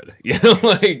quite good.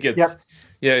 Like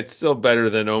it's still better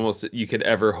than almost you could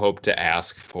ever hope to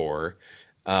ask for,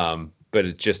 but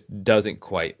it just doesn't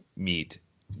quite meet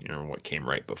what came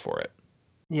right before it.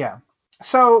 Yeah.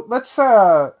 So let's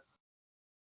I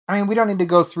mean, we don't need to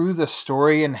go through the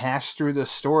story and hash through the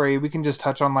story. We can just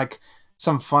touch on like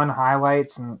some fun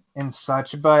highlights and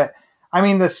such, but I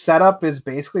mean, the setup is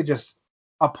basically just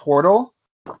a portal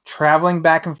traveling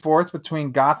back and forth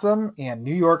between Gotham and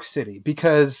New York City,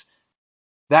 because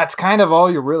that's kind of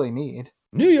all you really need.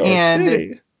 New York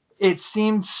City. It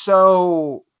seems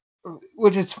so,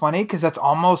 which is funny because that's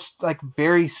almost like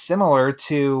very similar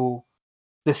to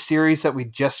the series that we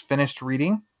just finished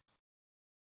reading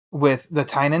with the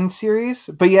Tynan series,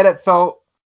 but yet it felt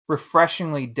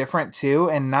refreshingly different too,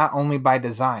 and not only by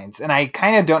designs. And I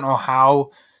kind of don't know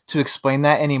how to explain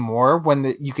that anymore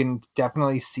when you can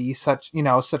definitely see such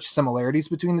similarities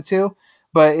between the two.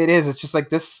 But it's just like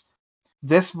this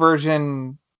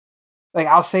version, like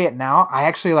I'll say it now, I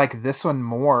actually like this one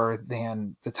more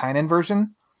than the Tynan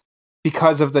version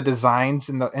because of the designs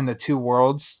in the two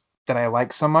worlds that I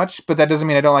like so much. But that doesn't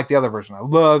mean I don't like the other version. I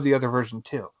love the other version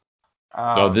too.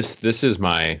 This is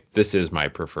my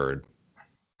preferred.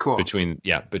 Cool. Between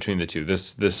the two.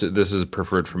 This is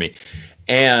preferred for me.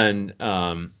 And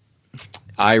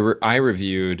I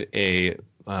reviewed a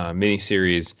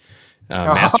miniseries,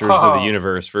 Masters of the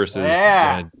Universe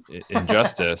versus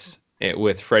Injustice,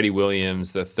 with Freddie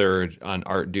Williams III on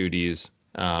art duties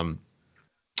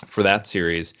for that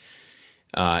series.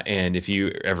 And if you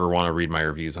ever want to read my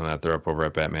reviews on that, they're up over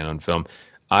at Batman on Film.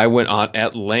 I went on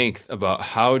at length about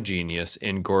how genius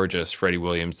and gorgeous Freddie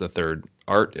Williams III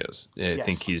art is. I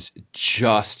think he's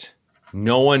just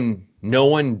no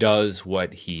one does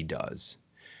what he does.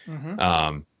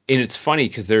 And it's funny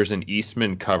because there's an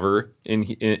Eastman cover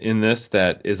in this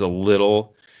that is a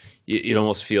little. It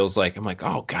almost feels like I'm like,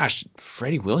 oh gosh,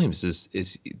 Freddie Williams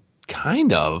is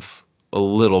kind of a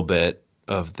little bit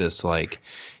of this like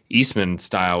Eastman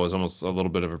style was almost a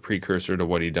little bit of a precursor to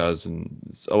what he does, and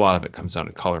a lot of it comes down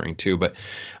to coloring too. But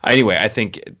anyway, I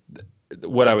think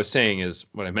what I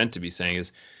meant to be saying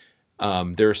is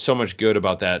there's so much good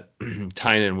about that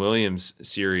Tynan Williams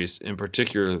series, in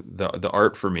particular the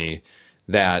art for me,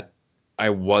 that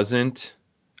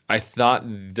I thought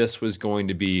this was going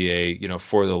to be a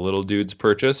for the little dudes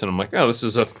purchase, and I'm like, oh, this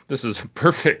is a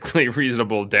perfectly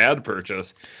reasonable dad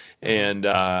purchase, and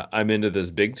I'm into this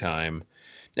big time.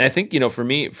 And I think for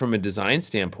me, from a design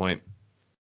standpoint,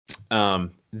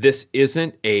 this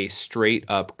isn't a straight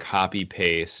up copy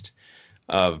paste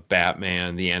of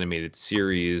Batman the animated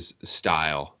series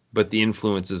style, but the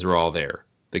influences are all there.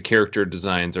 The character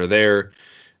designs are there.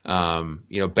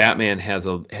 Batman has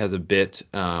a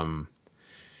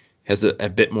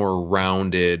bit more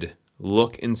rounded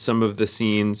look in some of the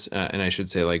scenes, and I should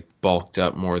say like bulked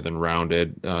up more than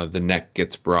rounded. The neck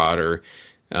gets broader.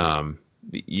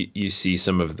 You see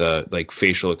some of the like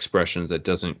facial expressions that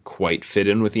doesn't quite fit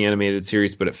in with the animated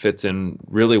series, but it fits in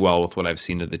really well with what I've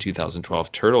seen of the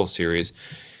 2012 Turtles series.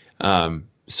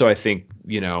 So I think,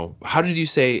 how did you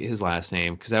say his last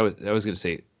name? Because I was going to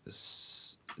say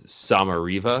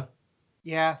Samariva.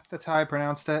 Yeah, that's how I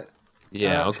pronounced it.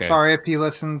 Yeah, okay. Sorry if he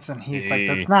listens and he's like,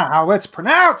 that's not how it's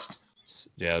pronounced.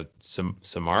 Yeah,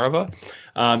 Samariva.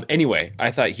 Anyway, I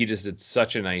thought he just did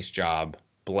such a nice job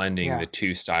blending the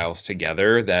two styles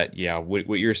together that,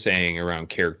 what you're saying around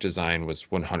character design was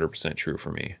 100% true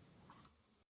for me.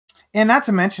 And not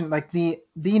to mention, like, the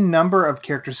number of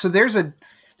characters. So there's a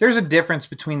difference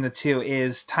between the two.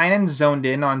 Is Tynan zoned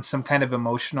in on some kind of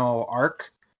emotional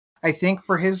arc, I think,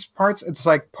 for his parts. It's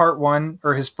like part one,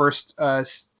 or his first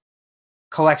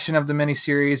collection of the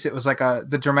miniseries. It was like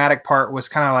the dramatic part was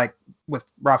kind of like with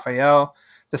Raphael.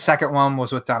 The second one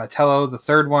was with Donatello. The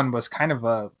third one was kind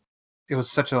of it was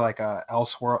such a like a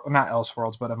not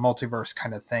Elseworlds, but a multiverse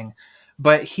kind of thing.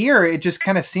 But here it just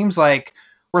kind of seems like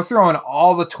we're throwing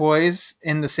all the toys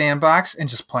in the sandbox and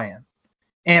just playing.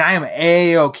 And I am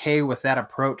A-okay with that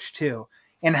approach too.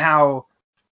 And how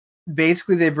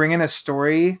basically they bring in a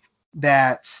story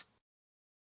that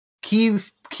key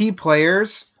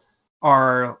players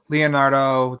are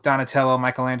Leonardo, Donatello,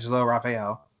 Michelangelo,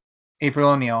 Raphael, April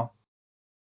O'Neil.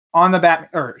 On the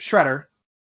Shredder.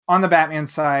 On the Batman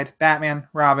side, Batman,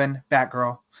 Robin,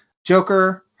 Batgirl,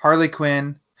 Joker, Harley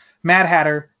Quinn, Mad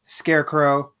Hatter,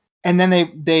 Scarecrow, and then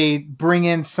they bring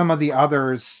in some of the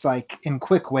others like in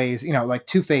quick ways, like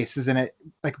Two-Face is in it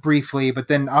like briefly, but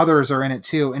then others are in it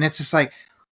too. And it's just like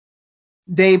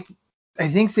I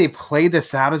think they play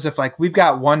this out as if like we've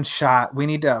got one shot, we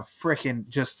need to freaking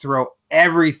just throw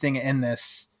everything in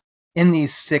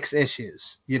these 6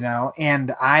 issues,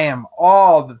 and I am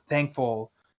all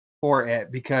thankful for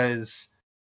it because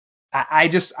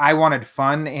I wanted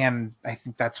fun, and I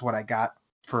think that's what I got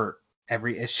for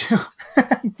every issue.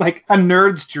 Like a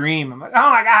nerd's dream. I'm like, oh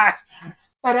my god,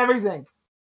 I had everything.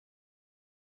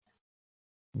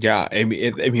 Yeah, I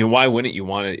mean, why wouldn't you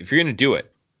want it? If you're gonna do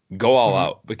it, go all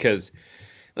out, because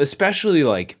especially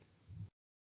like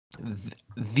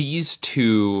these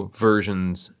two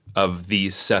versions of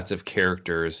these sets of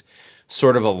characters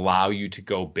sort of allow you to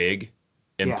go big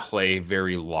and play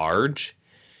very large,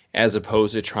 as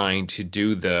opposed to trying to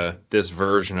do this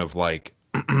version of like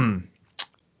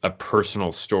a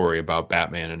personal story about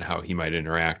Batman and how he might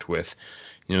interact with,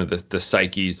 the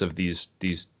psyches of these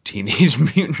teenage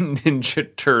mutant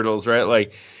ninja turtles, right?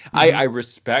 Like, I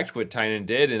respect what Tynan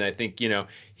did, and I think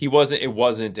it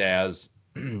wasn't as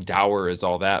dour as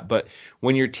all that. But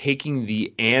when you're taking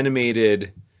the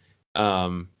animated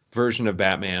version of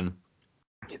Batman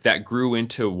that grew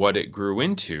into what it grew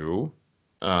into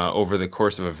over the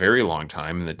course of a very long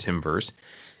time in the Timverse,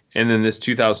 and then this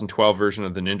 2012 version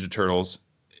of the Ninja Turtles,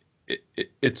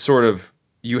 it's sort of,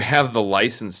 you have the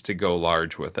license to go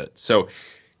large with it. So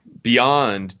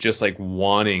beyond just like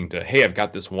wanting to, hey, I've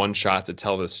got this one shot to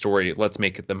tell this story, let's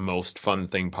make it the most fun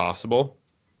thing possible.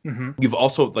 You've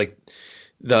also like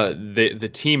the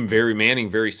team Manning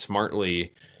very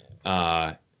smartly,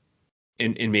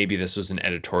 and maybe this was an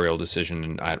editorial decision,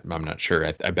 and I'm not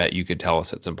sure. I bet you could tell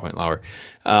us at some point, Lauer.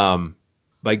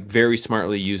 Like very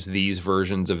smartly used these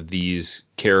versions of these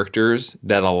characters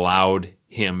that allowed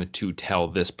him to tell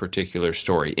this particular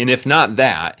story. And if not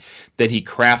that he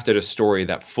crafted a story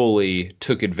that fully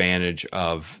took advantage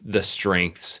of the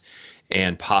strengths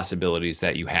and possibilities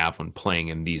that you have when playing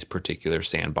in these particular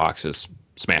sandboxes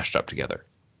smashed up together.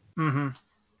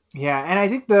 Yeah, and I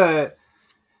think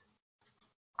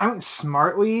I'm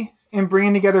smartly in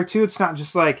bringing together too. It's not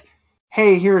just like,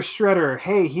 hey, here's Shredder.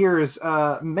 Hey, here's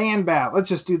Man-Bat. Let's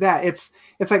just do that. It's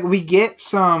like we get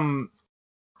some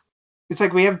it's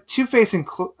like we have Two-Face and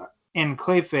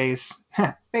Clayface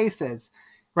faces,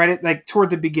 right? Like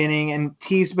toward the beginning and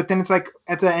teased, but then it's like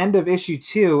at the end of issue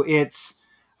 2, it's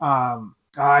I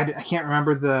can't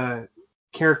remember the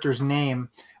character's name,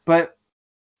 but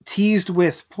teased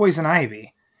with Poison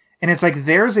Ivy, and it's like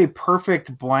there's a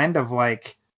perfect blend of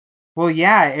like, well,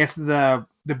 yeah, if the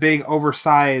big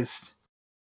oversized,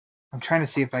 I'm trying to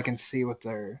see if I can see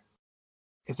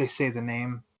if they say the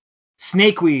name,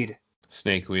 Snakeweed.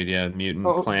 Snakeweed, yeah,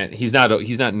 mutant plant. He's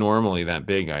not normally that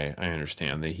big. I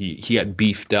understand that he got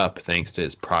beefed up thanks to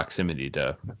his proximity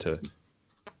to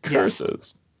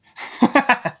curses.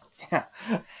 Yes. Yeah.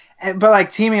 But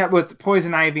like teaming up with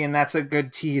Poison Ivy, and that's a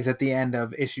good tease at the end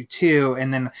of issue 2,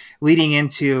 and then leading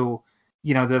into,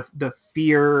 the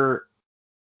fear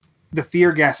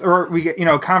gas, or we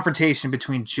get, confrontation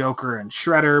between Joker and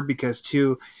Shredder, because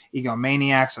 2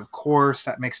 egomaniacs, of course,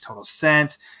 that makes total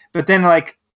sense. But then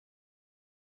like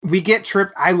we get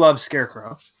Trip. I love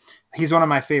Scarecrow. He's one of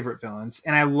my favorite villains,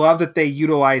 and I love that they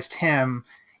utilized him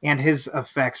and his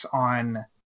effects on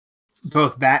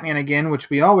both Batman again, which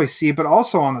we always see, but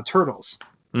also on the Turtles.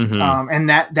 Mm-hmm. And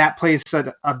that plays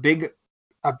a big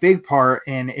part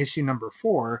in issue number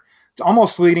 4. It's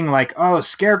almost leading like, oh,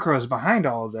 Scarecrow's behind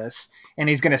all of this, and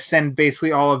he's going to send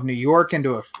basically all of New York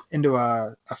into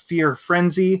a fear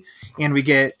frenzy, and we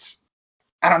get,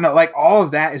 I don't know, like all of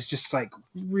that is just like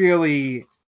really,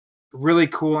 really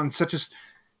cool, and such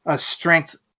a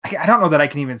strength. I don't know that I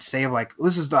can even say like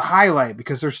this is the highlight,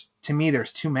 because there's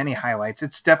too many highlights.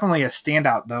 It's definitely a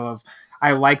standout though of,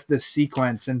 I like this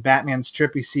sequence and Batman's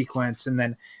trippy sequence, and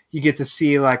then you get to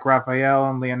see like Raphael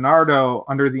and Leonardo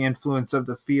under the influence of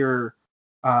the fear,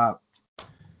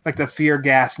 like the fear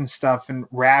gas and stuff, and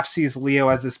Raph sees Leo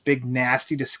as this big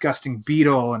nasty disgusting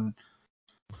beetle, and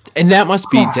that must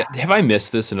be, have I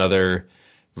missed this in other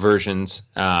versions,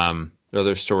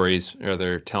 other stories, or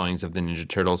other tellings of the Ninja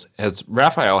Turtles? Has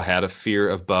Raphael had a fear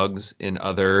of bugs in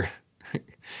other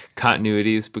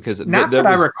continuities? Because not that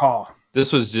I recall.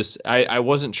 This was just, I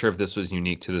wasn't sure if this was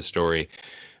unique to the story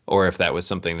or if that was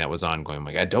something that was ongoing.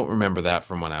 Like, I don't remember that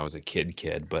from when I was a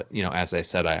kid, but as I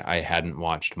said, I hadn't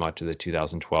watched much of the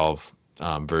 2012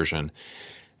 version.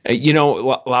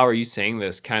 Lau, you saying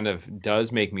this kind of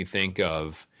does make me think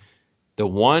of the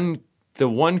one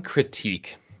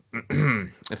critique,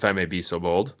 if I may be so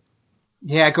bold.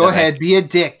 Yeah, go ahead. Be a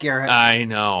dick, Garrett. I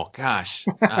know. Gosh.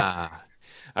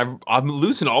 I'm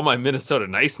losing all my Minnesota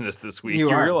niceness this week.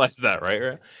 You realize that,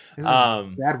 right? This is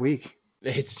a bad week.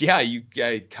 It's, yeah, you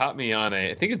caught me on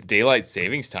I think it's daylight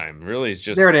savings time. Really, it's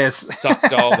just there it is.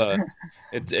 Sucked all the.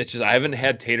 It's just, I haven't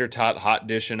had tater tot hot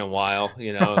dish in a while.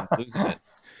 I'm losing it.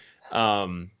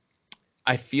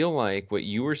 I feel like what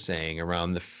you were saying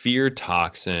around the fear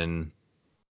toxin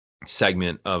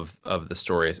segment of the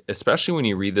story, especially when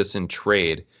you read this in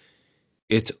trade,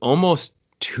 it's almost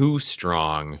too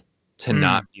strong to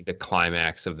not be the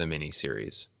climax of the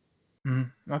miniseries.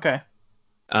 Okay.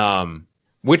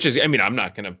 Which is, I mean, I'm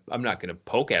not gonna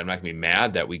poke at it. I'm not gonna be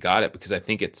mad that we got it, because I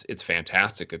think it's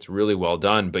fantastic. It's really well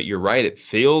done. But you're right. It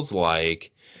feels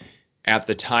like at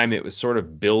the time it was sort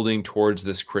of building towards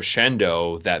this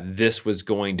crescendo that this was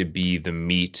going to be the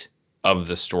meat of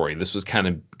the story. This was kind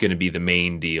of going to be the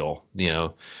main deal,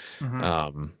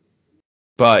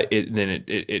 but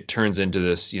it turns into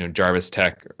this, Jarvis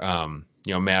Tech,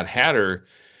 Mad Hatter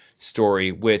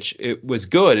story, which it was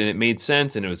good and it made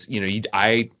sense. And it was,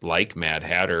 I like Mad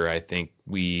Hatter. I think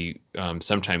we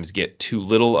sometimes get too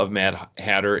little of Mad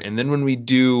Hatter. And then when we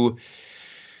do,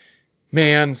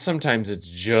 man, sometimes it's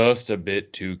just a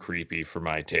bit too creepy for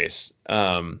my taste.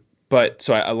 But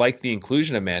so I liked the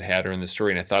inclusion of Mad Hatter in the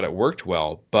story, and I thought it worked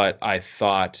well. But I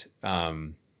thought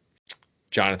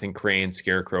Jonathan Crane's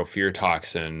Scarecrow Fear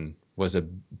Toxin was a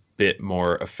bit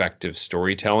more effective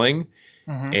storytelling.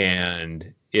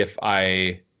 And if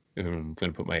I'm going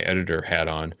to put my editor hat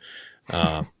on,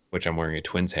 which I'm wearing a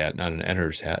Twins hat, not an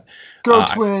editor's hat. Go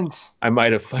Twins! I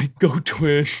might have go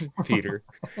Twins, Peter.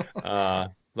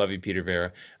 Love you, Peter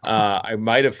Vera. I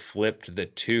might have flipped the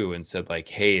two and said, like,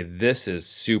 hey, this is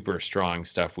super strong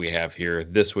stuff we have here.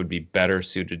 This would be better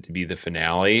suited to be the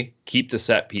finale. Keep the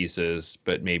set pieces,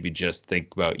 but maybe just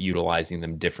think about utilizing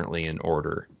them differently in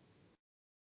order.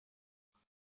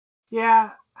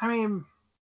 Yeah, I mean,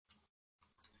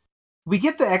 we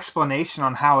get the explanation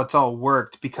on how it's all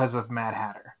worked because of Mad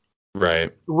Hatter.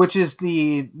 Right. Which is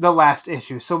the last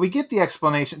issue. So we get the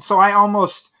explanation. So I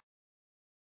almost...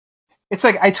 It's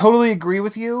like, I totally agree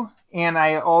with you, and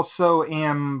I also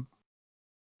am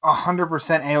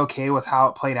 100% A-okay with how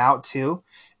it played out, too.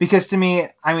 Because to me,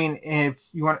 I mean, if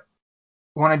you want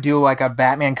to do like a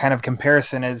Batman kind of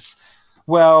comparison is,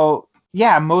 well,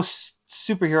 yeah, most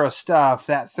superhero stuff,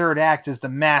 that third act is the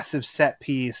massive set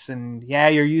piece, and yeah,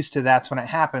 you're used to that's when it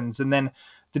happens. And then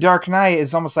The Dark Knight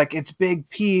is almost like its big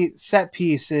set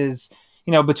piece is,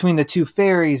 between the two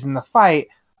fairies and the fight.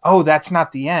 Oh, that's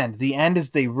not the end. The end is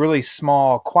the really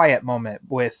small, quiet moment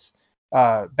with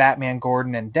Batman,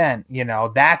 Gordon, and Dent.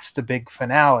 That's the big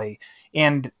finale.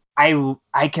 And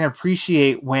I can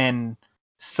appreciate when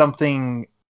something,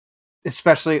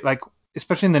 especially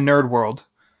in the nerd world,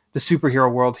 the superhero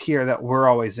world here that we're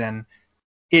always in,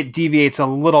 it deviates a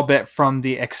little bit from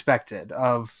the expected.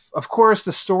 Of course,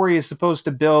 the story is supposed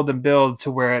to build and build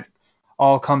to where it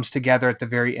all comes together at the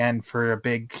very end for a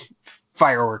big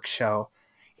fireworks show,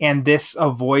 and this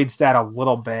avoids that a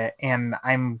little bit, and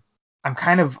I'm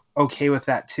kind of okay with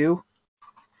that too.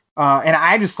 And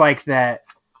I just like that,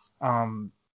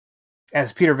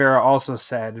 as Peter Vera also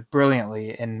said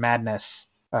brilliantly in Madness,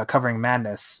 covering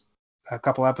Madness a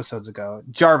couple episodes ago,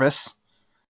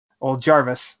 old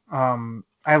Jarvis.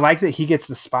 I like that he gets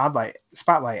the spotlight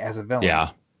as a villain.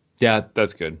 Yeah,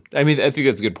 that's good. I mean, I think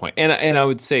that's a good point. And I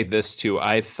would say this too.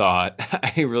 I thought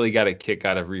I really got a kick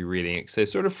out of rereading it because I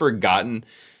sort of forgotten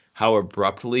how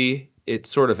abruptly it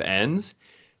sort of ends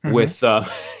with,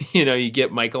 you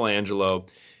get Michelangelo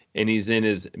and he's in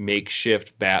his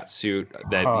makeshift bat suit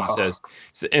that he says,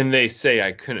 and they say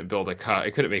I couldn't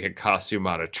make a costume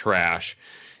out of trash.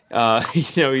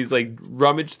 He's like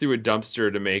rummaged through a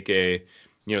dumpster to make a,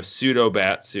 pseudo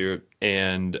bat suit,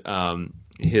 and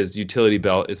his utility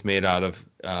belt is made out of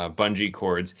bungee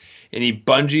cords, and he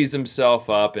bungees himself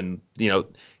up and,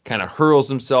 kind of hurls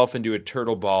himself into a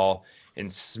turtle ball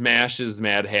and smashes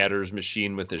Mad Hatter's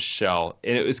machine with his shell.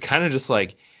 And it was kind of just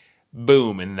like,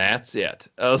 boom, and that's it.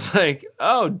 I was like,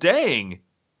 oh, dang.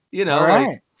 All right.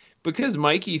 Like, because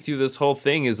Mikey through this whole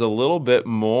thing is a little bit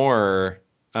more,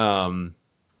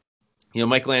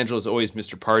 Michelangelo's always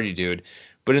Mr. Party Dude.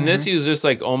 But in this, he was just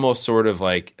like almost sort of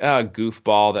like a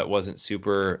goofball that wasn't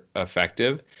super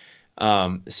effective.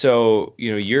 So,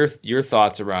 your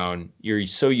thoughts around, you're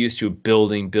so used to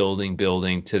building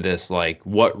to this, like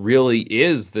what really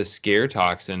is the scare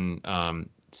toxin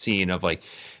scene of like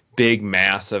big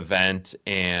mass event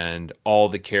and all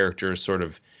the characters sort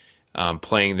of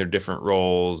playing their different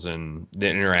roles and the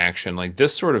interaction. Like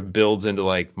this sort of builds into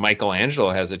like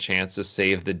Michelangelo has a chance to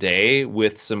save the day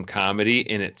with some comedy,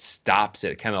 and it stops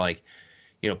it. Kind of like,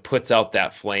 puts out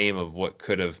that flame of what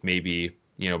could have maybe,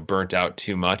 burnt out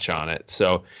too much on it.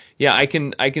 So yeah, I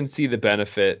can see the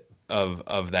benefit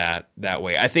of that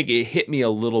way. I think it hit me a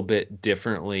little bit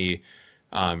differently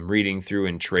reading through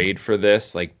in trade for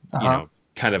this, like,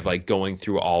 kind of like going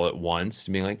through all at once,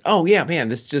 being like, oh yeah, man,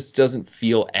 this just doesn't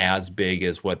feel as big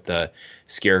as what the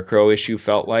Scarecrow issue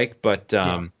felt like. But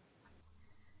I mean,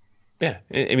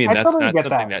 that's totally not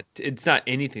something that it's not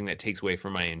anything that takes away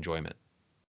from my enjoyment.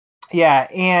 Yeah,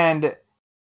 and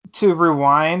to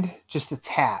rewind just a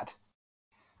tad,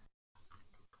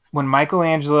 when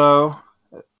Michelangelo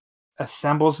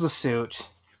assembles the suit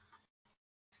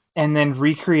and then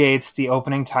recreates the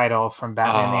opening title from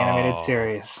Batman the Animated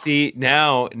Series. See,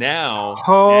 now.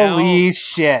 Holy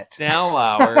shit. Now,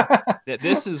 Lauer,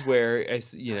 this is where,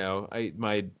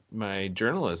 my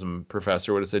journalism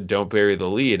professor would have said, don't bury the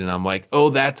lead. And I'm like, oh,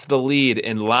 that's the lead.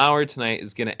 And Lauer tonight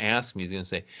is going to ask me, he's going to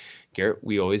say, Garrett,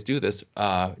 we always do this.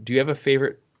 Do you have a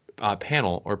favorite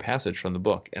panel or passage from the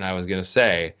book? And I was going to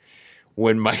say,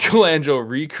 when Michelangelo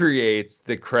recreates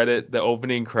the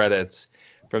opening credits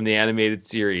from the animated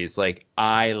series, like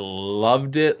I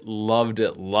loved it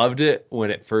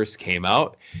when it first came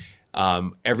out.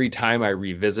 Every time I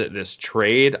revisit this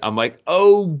trade, I'm like,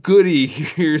 oh goody,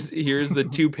 here's the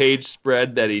 2-page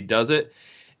spread that he does it.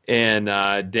 And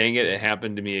dang it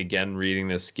happened to me again reading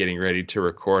this, getting ready to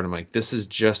record. I'm like, this is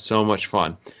just so much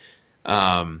fun.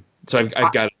 So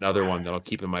I've got another one that I'll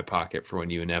keep in my pocket for when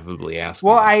you inevitably ask me.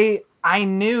 Well, that. I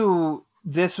knew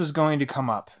this was going to come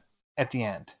up at the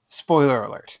end. Spoiler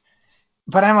alert.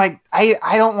 But I'm like,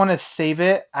 I don't want to save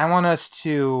it. I want us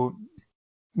to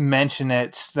mention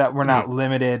it so that we're not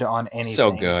limited on anything.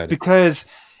 So good. Because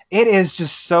it is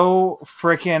just so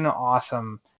freaking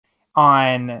awesome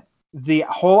on the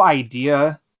whole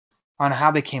idea, on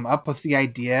how they came up with the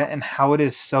idea and how it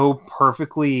is so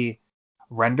perfectly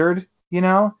rendered,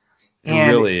 It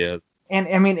really is. And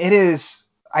I mean, it is,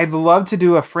 I'd love to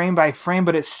do a frame by frame,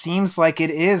 but it seems like it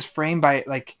is frame by,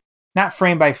 like, not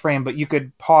frame by frame, but you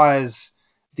could pause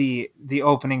the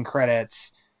opening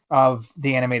credits of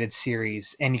the animated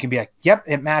series and you can be like, yep,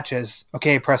 it matches.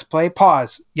 Okay, press play,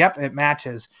 pause. Yep, it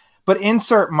matches. But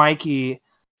insert Mikey,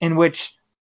 in which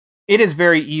it is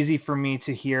very easy for me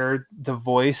to hear the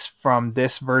voice from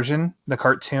this version, the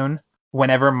cartoon,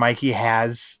 whenever Mikey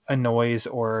has a noise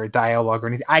or dialogue or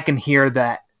anything, I can hear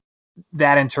that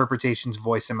interpretation's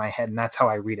voice in my head, and that's how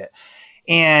I read it.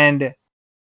 And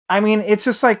I mean, it's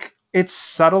just like, it's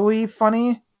subtly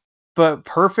funny, but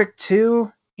perfect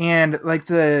too. And like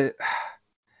the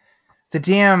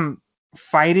damn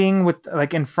fighting with,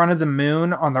 like, in front of the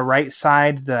moon on the right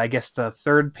side, I guess the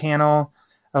third panel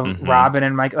of Robin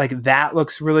and Mike, like, that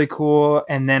looks really cool.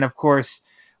 And then of course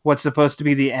what's supposed to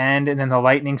be the end, and then the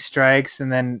lightning strikes,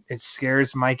 and then it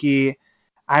scares Mikey.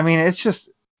 I mean, it's just,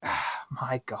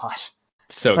 my gosh,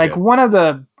 so like, good. one of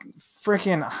the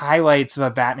freaking highlights of a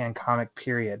Batman comic,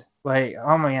 period. Like,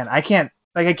 oh man, I can't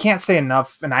say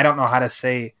enough, and I don't know how to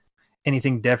say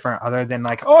anything different other than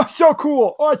like, oh, it's so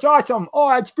cool, oh, it's awesome,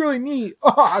 oh, it's really neat,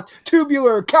 oh,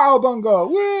 tubular cowabunga,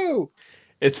 woo.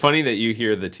 It's funny that you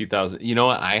hear the 2000. You know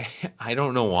what? I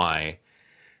don't know why.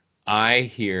 I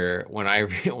hear when I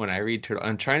read Turtle,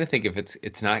 I'm trying to think if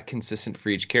it's not consistent for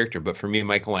each character, but for me,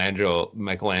 Michelangelo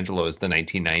is the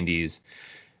 1990s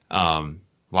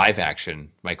live action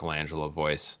Michelangelo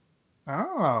voice.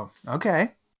 Oh,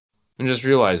 okay. I'm just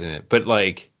realizing it, but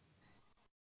like,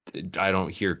 I don't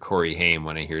hear Corey Haim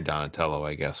when I hear Donatello,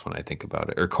 I guess, when I think about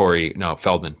it. Or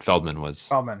Feldman. Feldman was.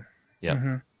 Feldman.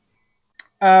 Yeah.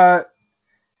 Mm-hmm.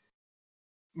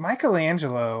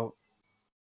 Michelangelo.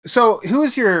 So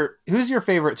who's your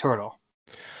favorite turtle?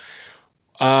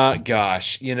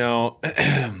 Gosh,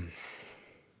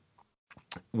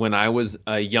 when I was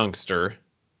a youngster,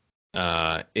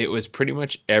 it was pretty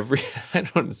much every. I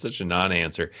don't know, it's such a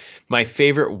non-answer. My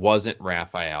favorite wasn't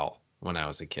Raphael when I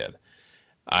was a kid.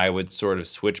 I would sort of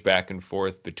switch back and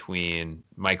forth between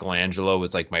Michelangelo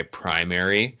was like my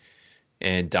primary,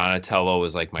 and Donatello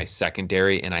was like my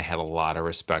secondary, and I had a lot of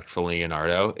respect for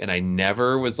Leonardo, and I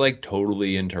never was like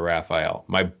totally into Raphael.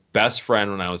 My best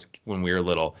friend when we were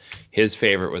little, his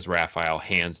favorite was Raphael,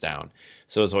 hands down.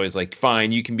 So it was always like,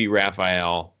 fine, you can be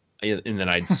Raphael, and then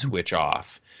I'd switch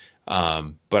off.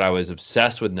 But I was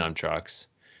obsessed with nunchucks,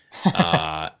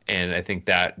 and I think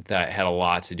that had a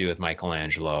lot to do with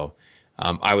Michelangelo.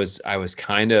 I was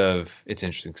kind of, it's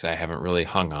interesting because I haven't really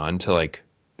hung on to like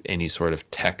any sort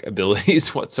of tech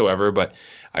abilities whatsoever, but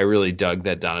I really dug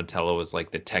that Donatello was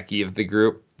like the techie of the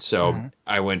group. So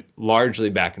I went largely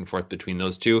back and forth between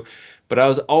those two, but I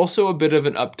was also a bit of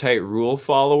an uptight rule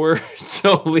follower.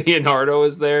 So Leonardo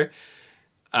was there.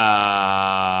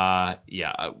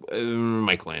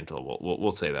 Michelangelo.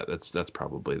 We'll say that. That's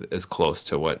probably as close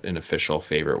to what an official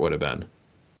favorite would have been.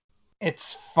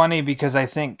 It's funny because I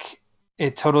think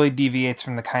it totally deviates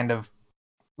from the kind of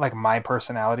like my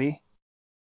personality,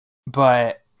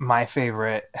 but my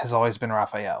favorite has always been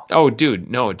Raphael. Oh, dude,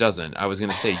 no, it doesn't. I was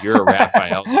gonna say you're a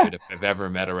Raphael dude if I've ever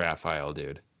met a Raphael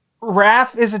dude.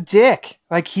 Raph is a dick,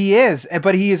 like he is,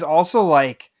 but he is also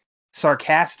like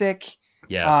sarcastic.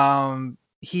 Yes.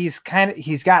 He's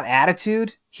got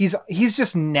attitude. He's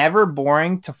just never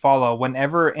boring to follow.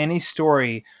 Whenever any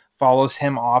story follows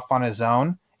him off on his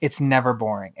own, it's never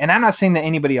boring. And I'm not saying that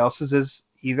anybody else's is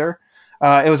either.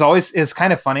 It's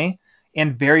kind of funny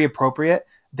and very appropriate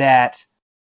that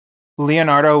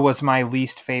Leonardo was my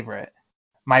least favorite.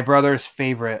 My brother's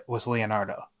favorite was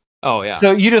Leonardo. Oh, yeah.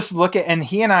 So you just look at, and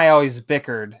he and I always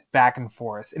bickered back and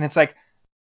forth. And it's like,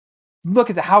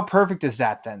 look at how perfect is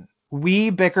that then?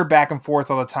 We bicker back and forth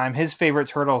all the time. His favorite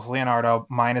turtle is Leonardo.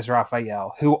 Mine is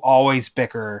Raphael, who always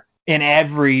bicker in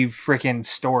every freaking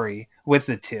story with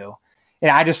the two. And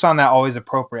I just found that always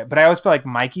appropriate. But I always felt like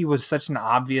Mikey was such an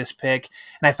obvious pick.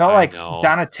 And I felt like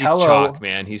Donatello. He's chalk,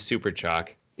 man. He's super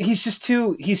chalk. He's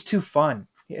too fun.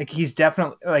 Like, he's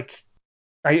definitely like,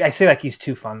 I say like he's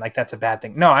too fun. Like that's a bad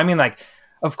thing. No, I mean like,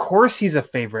 of course he's a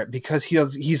favorite because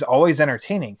he's always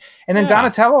entertaining. And then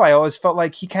Donatello, I always felt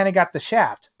like he kind of got the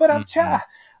shaft. But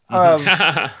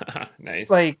nice.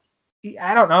 Like,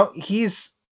 I don't know.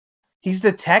 He's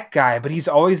the tech guy, but he's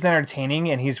always entertaining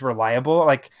and he's reliable.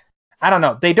 Like, I don't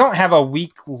know. They don't have a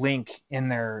weak link in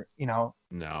their, in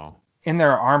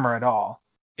their armor at all.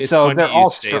 It's so funny they're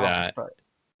all say strong, that. But...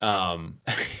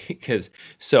 because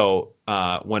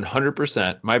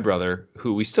 100% my brother,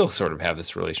 who we still sort of have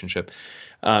this relationship,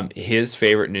 his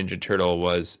favorite Ninja Turtle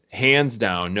was hands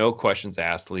down, no questions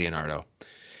asked, Leonardo.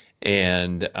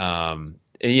 And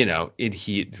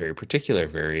he very particular,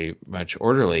 very much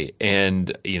orderly.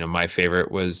 And my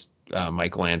favorite was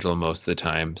Michelangelo most of the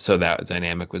time, so that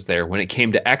dynamic was there. When it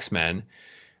came to X-Men,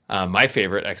 my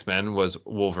favorite X-Men was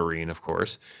Wolverine, of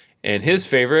course. And his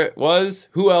favorite was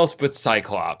who else but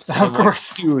Cyclops? Of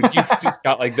course. Like, dude, you've just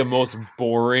got like the most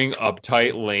boring,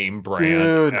 uptight, lame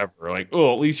brand ever. Like,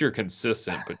 oh, at least you're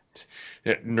consistent. But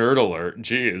nerd alert,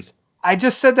 jeez. I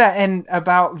just said that and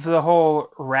about the whole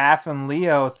Raph and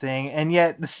Leo thing, and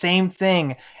yet the same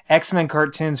thing. X-Men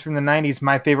cartoons from the 90s,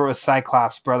 my favorite was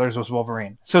Cyclops, Brothers was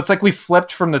Wolverine. So it's like we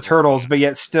flipped from the Turtles, but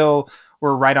yet still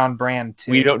we're right on brand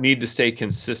too. We don't need to stay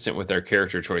consistent with our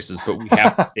character choices, but we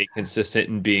have to stay consistent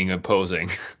in being opposing.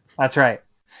 That's right.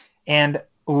 And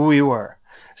we were.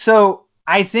 So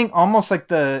I think almost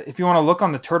like if you want to look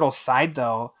on the Turtles side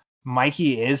though,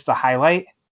 Mikey is the highlight.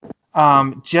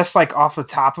 Just like off the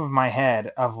top of my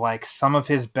head of like some of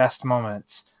his best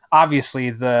moments.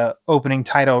 Obviously, the opening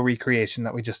title recreation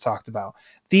that we just talked about.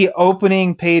 The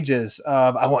opening pages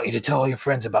of I want you to tell all your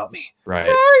friends about me. Right.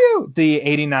 Where are you? The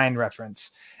 89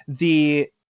 reference. You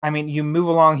move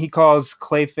along, he calls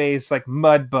Clayface like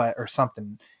mud butt or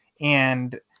something.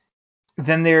 And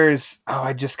then there's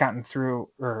I just gotten through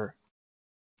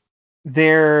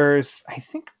there's I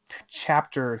think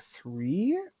chapter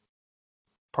 3,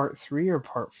 part 3 or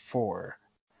part 4.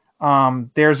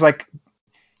 There's like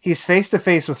he's face to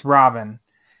face with Robin.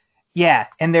 Yeah,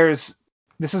 and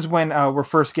this is when we're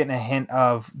first getting a hint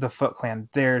of the Foot Clan.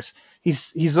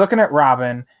 He's looking at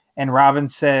Robin, and Robin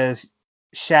says,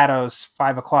 "Shadows,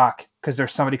 5 o'clock," because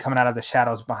there's somebody coming out of the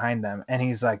shadows behind them, and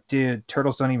he's like, "Dude,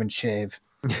 turtles don't even shave."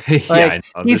 Like,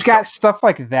 he's got stuff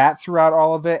like that throughout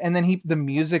all of it, and then the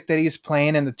music that he's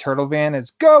playing in the turtle van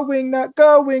is "Go Wingnut,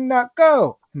 Go Wingnut,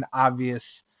 Go," an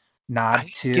obvious nod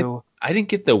to. I didn't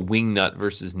get the Wingnut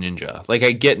versus Ninja. Like,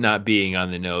 I get not being on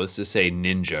the nose to say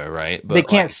Ninja, right? But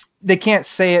they can't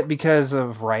say it because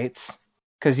of rights,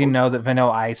 because you know that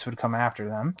Vanilla Ice would come after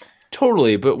them.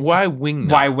 Totally, but why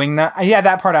Wingnut? Why Wingnut? Yeah,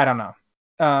 that part I don't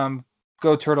know.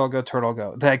 Go turtle,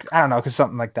 go. Like, I don't know, because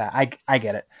something like that. I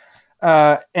get it.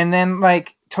 And then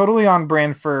like totally on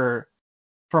brand for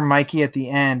Mikey at the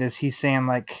end is he's saying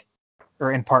like,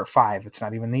 or in part 5, it's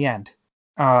not even the end.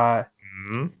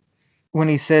 When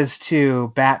he says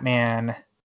to Batman,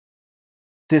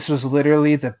 "This was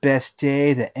literally the best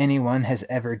day that anyone has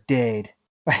ever dayed."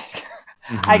 Like,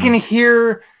 I can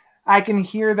hear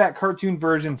that cartoon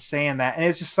version saying that, and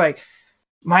it's just like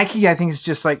Mikey. I think is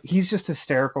just like he's just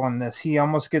hysterical in this. He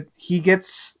kind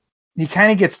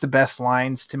of gets the best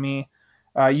lines to me.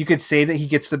 You could say that he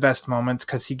gets the best moments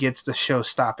because he gets the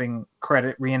show-stopping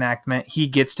credit reenactment. He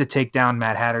gets to take down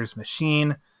Mad Hatter's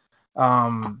machine.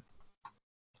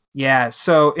 Yeah,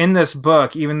 so in this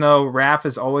book, even though Raph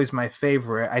is always my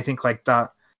favorite, I think like the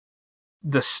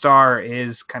star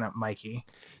is kind of Mikey.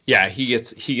 Yeah, he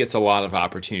gets a lot of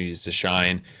opportunities to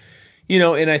shine.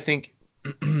 And I think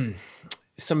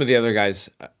some of the other guys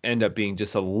end up being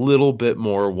just a little bit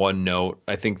more one note.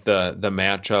 I think the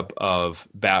matchup of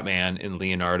Batman and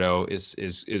Leonardo is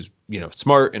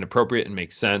smart and appropriate and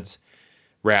makes sense.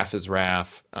 Raph is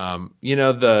Raph.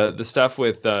 The stuff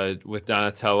with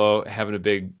Donatello having a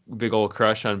big old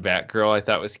crush on Batgirl, I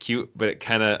thought was cute, but it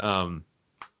kind of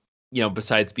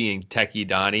besides being techie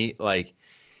Donnie, like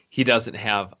he doesn't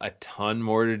have a ton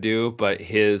more to do, but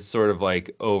his sort of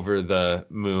like over the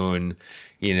moon,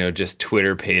 just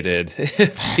Twitter pated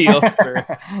feel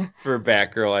for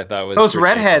Batgirl, I thought was those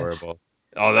redheads. Adorable.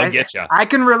 Oh, they'll get you. I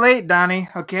can relate, Donnie.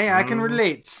 Okay, I can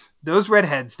relate. Those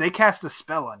redheads, they cast a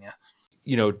spell on you.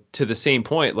 To the same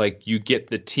point, like you get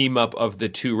the team up of the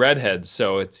two redheads.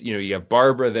 So it's, you have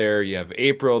Barbara there, you have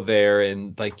April there,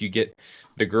 and like you get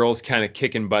the girls kind of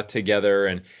kicking butt together.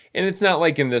 And it's not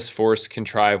like in this forced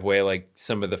contrived way, like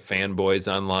some of the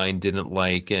fanboys online didn't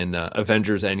like in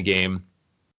Avengers Endgame,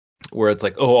 where it's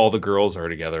like, oh, all the girls are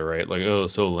together, right? Like, oh,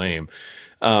 so lame.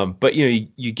 But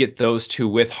you get those two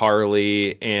with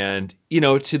Harley, and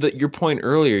to your point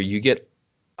earlier, you get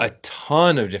a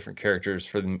ton of different characters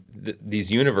for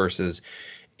these universes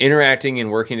interacting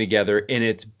and working together, and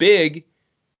it's big,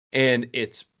 and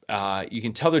it's you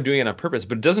can tell they're doing it on purpose,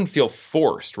 but it doesn't feel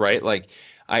forced, right? Like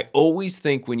I always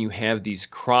think when you have these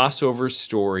crossover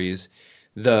stories,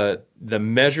 the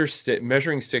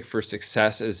measuring stick for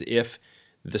success is if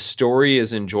the story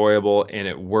is enjoyable and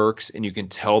it works, and you can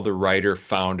tell the writer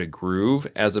found a groove,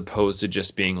 as opposed to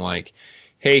just being like,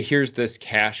 hey, here's this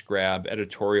cash grab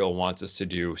editorial wants us to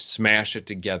do, smash it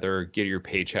together, get your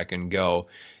paycheck and go.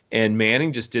 And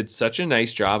Manning just did such a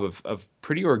nice job of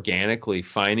pretty organically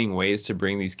finding ways to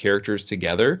bring these characters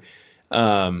together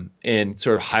and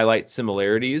sort of highlight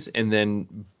similarities and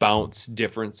then bounce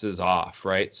differences off,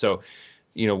 right? So,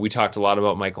 we talked a lot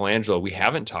about Michelangelo. We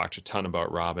haven't talked a ton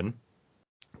about Robin,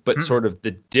 but sort of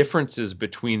the differences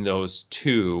between those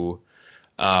two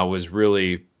was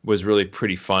really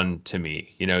pretty fun to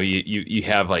me. You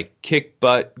have like kick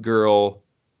butt girl,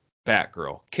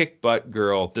 Batgirl, kick butt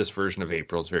girl. This version of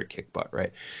April is very kick butt,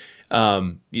 right?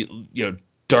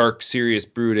 Dark, serious,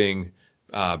 brooding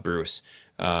Bruce.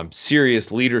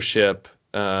 serious leadership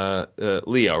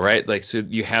Leo, right? Like, so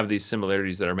you have these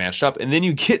similarities that are matched up, and then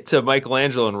you get to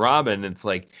Michelangelo and Robin, and it's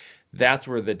like that's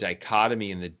where the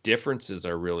dichotomy and the differences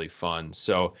are really fun.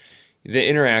 So the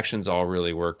interactions all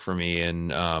really work for me,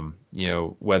 and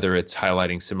whether it's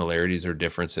highlighting similarities or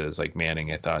differences, like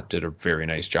Manning, I thought did a very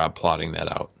nice job plotting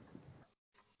that out.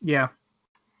 Yeah,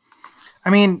 I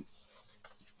mean,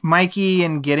 Mikey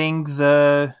and getting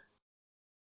the.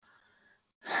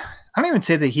 I don't even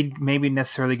say that he maybe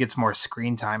necessarily gets more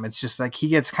screen time. It's just like he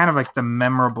gets kind of like the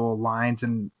memorable lines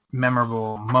and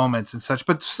memorable moments and such,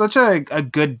 but such a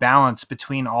good balance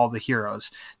between all the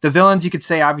heroes. The villains, you could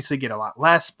say, obviously get a lot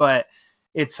less, but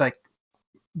it's like,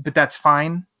 but that's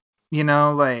fine.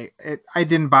 Like it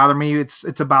didn't bother me. It's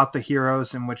about the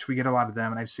heroes, in which we get a lot of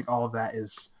them, and I just think all of that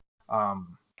is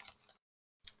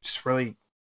just really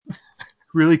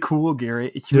really cool,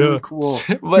 Gary. It's really cool.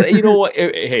 But you know what?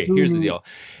 Hey, here's the deal.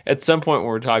 At some point when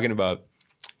we're talking about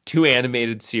two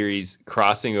animated series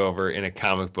crossing over in a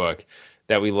comic book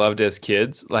that we loved as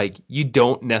kids, like, you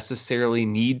don't necessarily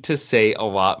need to say a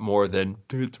lot more than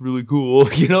it's really cool.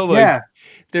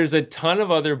 There's a ton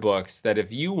of other books that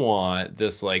if you want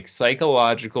this like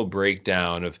psychological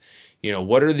breakdown of,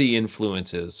 what are the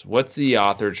influences? What's the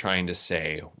author trying to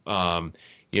say?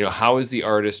 How is the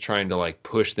artist trying to like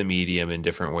push the medium in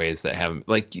different ways that haven't,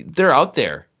 like, they're out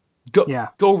there.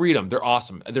 Go read them. They're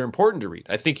awesome. They're important to read.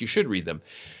 I think you should read them.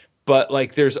 But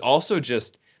like, there's also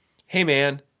just, hey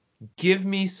man, give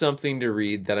me something to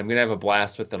read that I'm going to have a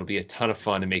blast with, that'll be a ton of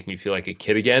fun and make me feel like a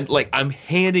kid again. Like, I'm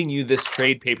handing you this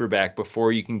trade paperback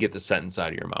before you can get the sentence out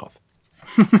of your mouth.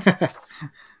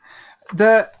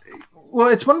 Well,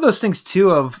 it's one of those things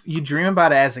too of you dream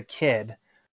about it as a kid,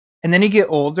 and then you get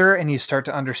older and you start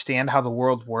to understand how the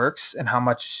world works and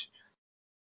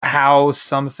how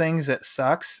some things it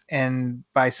sucks. And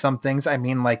by some things, I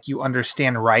mean, like, you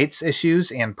understand rights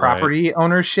issues and property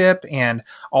ownership and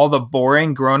all the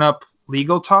boring grown-up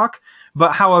legal talk,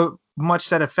 but how much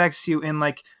that affects you in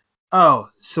like, oh,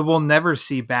 so we'll never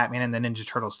see Batman and the Ninja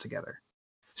Turtles together.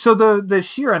 So the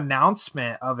sheer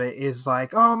announcement of it is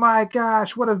like, oh my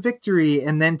gosh, what a victory.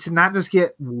 And then to not just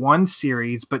get one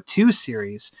series, but two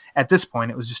series. At this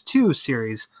point, it was just two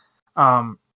series.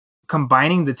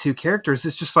 Combining the two characters,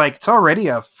 it's just like, it's already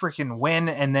a freaking win.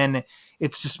 And then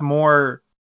it's just more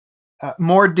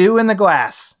dew in the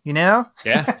glass,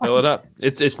 Yeah, fill it up.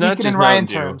 It's not just Mountain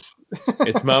Dew.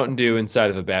 It's Mountain Dew inside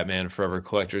of a Batman Forever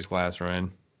collector's glass,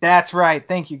 Ryan. That's right.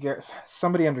 Thank you, Garrett.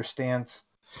 Somebody understands.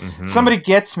 Mm-hmm. Somebody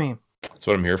gets me. That's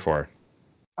what I'm here for.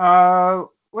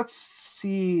 Let's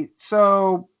see.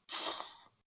 So,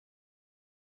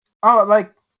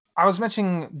 like I was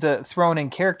mentioning the thrown in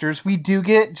characters, we do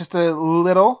get just a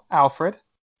little Alfred.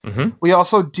 Mm-hmm. We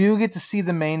also do get to see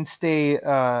the mainstay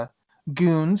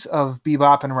goons of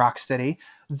Bebop and Rocksteady,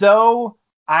 though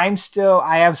I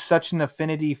have such an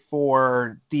affinity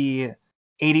for the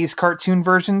 80s cartoon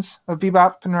versions of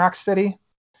Bebop and Rocksteady.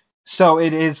 So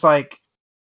it is like,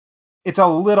 it's a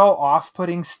little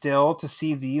off-putting still to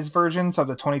see these versions of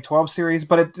the 2012 series,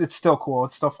 but it's still cool.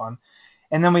 It's still fun.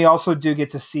 And then we also do get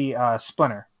to see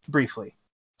Splinter briefly.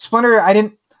 Splinter,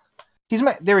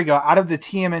 there we go. Out of the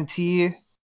TMNT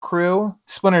crew,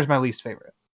 Splinter's my least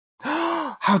favorite.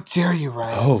 How dare you,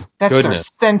 Ryan? Oh, that's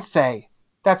goodness. Their sensei.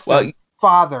 That's their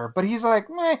father. But he's like,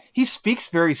 meh. He speaks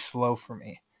very slow for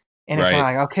me. And it's kind of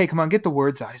like, okay, come on, get the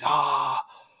words out. He's,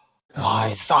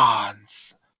 my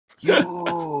sons.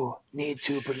 You need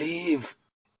to believe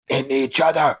in each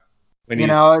other.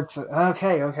 It's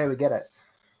okay, we get it.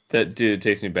 That dude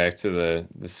takes me back to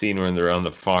the scene when they're on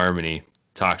the farm and he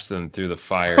talks to them through the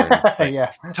fire. And it's like,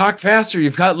 yeah. Talk faster,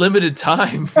 you've got limited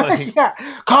time. Like, yeah,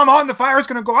 come on, the fire's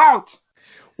gonna go out.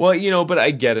 Well, but I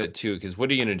get it too, because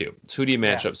what are you gonna do? So who do you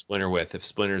match up Splinter with if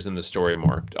Splinter's in the story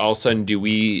more? All of a sudden, do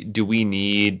we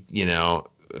need,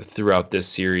 throughout this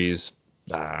series,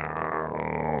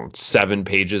 7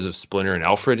 pages of Splinter and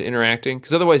Alfred interacting?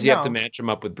 Because otherwise you have to match them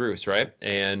up with Bruce, right?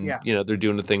 And they're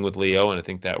doing the thing with Leo, and I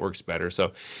think that works better.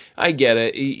 So I get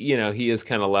it. He is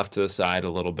kind of left to the side a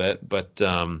little bit, but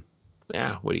what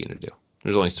are you gonna do?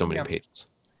 There's only so many pages.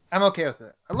 I'm okay with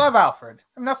it. I love Alfred.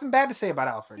 I have nothing bad to say about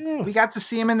Alfred. Yeah. We got to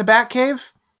see him in the Batcave.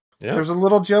 Yeah. There's a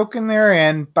little joke in there,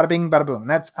 and bada bing, bada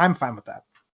boom. I'm fine with that.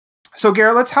 So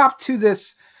Garrett, let's hop to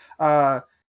this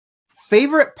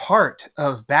favorite part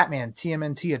of Batman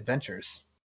TMNT Adventures.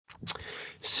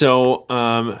 So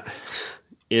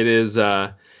it is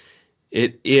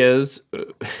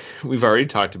we've already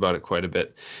talked about it quite a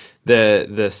bit.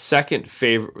 The second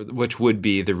favorite, which would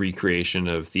be the recreation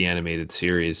of the animated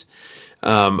series.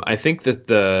 I think that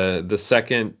the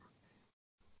second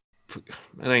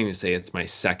I don't even say it's my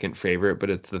second favorite, but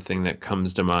it's the thing that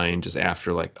comes to mind just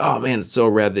after, like, oh man, it's so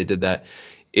rad they did that,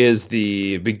 is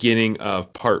the beginning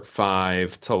of part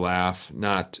 5, to laugh,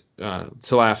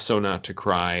 so not to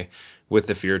cry, with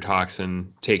the fear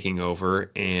toxin taking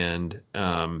over. And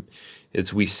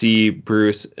it's, we see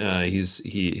Bruce, his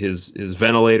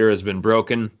ventilator has been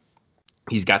broken.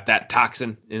 He's got that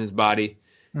toxin in his body.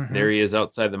 Mm-hmm. There he is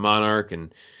outside the Monarch,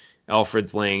 and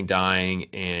Alfred's laying dying,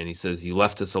 and he says, "You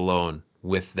left us alone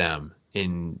with them."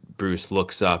 And Bruce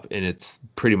looks up, and it's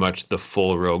pretty much the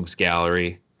full Rogues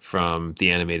Gallery from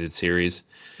the animated series.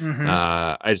 Mm-hmm.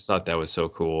 I just thought that was so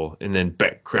cool. And then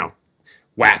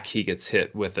whack, he gets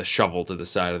hit with a shovel to the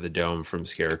side of the dome from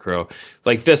Scarecrow.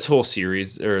 Like, this whole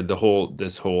series, or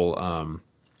this whole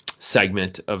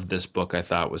segment of this book, I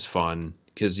thought was fun,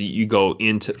 because you go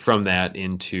from that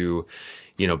into,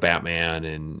 you know, Batman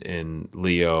and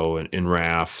Leo and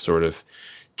Raph sort of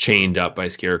chained up by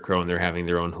Scarecrow, and they're having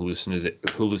their own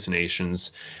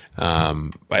hallucinations.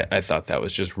 I thought that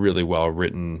was just really well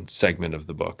written segment of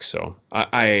the book. So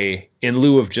I, in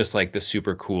lieu of just like the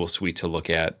super cool, sweet to look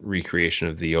at recreation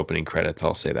of the opening credits,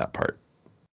 I'll say that part.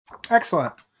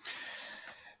 Excellent.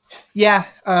 Yeah,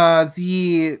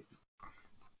 the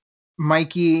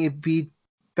Mikey beat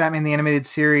Batman the Animated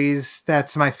Series,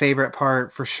 that's my favorite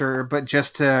part for sure. But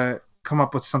just to come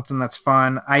up with something that's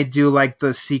fun, I do like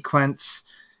the sequence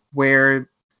where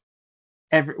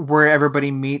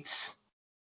everybody meets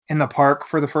in the park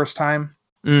for the first time.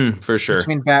 For sure.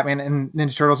 Between Batman and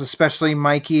Ninja Turtles, especially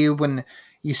Mikey, when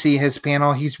you see his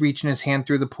panel, he's reaching his hand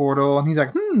through the portal, and he's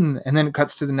like, and then it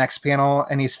cuts to the next panel,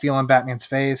 and he's feeling Batman's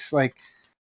face. Like,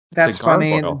 that's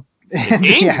funny. And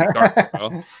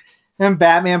yeah. And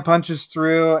Batman punches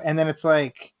through, and then it's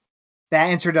like that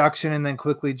introduction, and then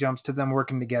quickly jumps to them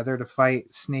working together to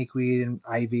fight Snakeweed and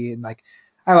Ivy, and like,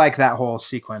 I like that whole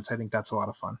sequence. I think that's a lot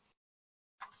of fun.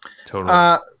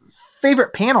 Totally.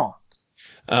 Favorite panel?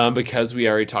 Because we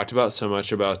already talked about so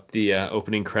much about the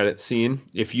opening credit scene.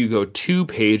 If you go 2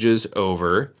 pages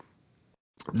over,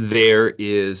 there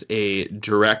is a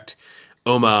direct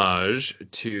homage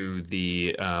to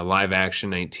the live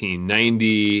action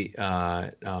 1990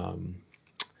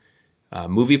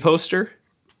 movie poster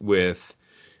with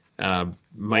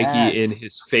Mikey in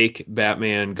his fake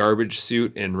Batman garbage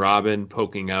suit and Robin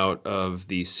poking out of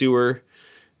the sewer,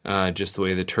 just the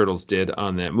way the Turtles did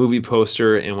on that movie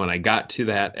poster. And when I got to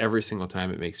that, every single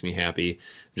time it makes me happy. I'm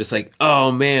just like,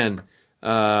 oh man,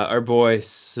 our boy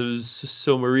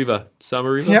Samariva.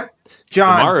 Yep,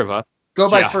 John. Samariva. Go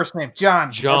by first name,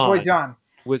 John. Our boy John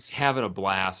was having a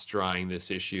blast drawing this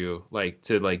issue, like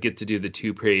to get to do the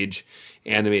 2-page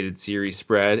animated series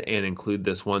spread and include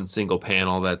this one single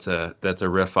panel that's a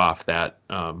riff off that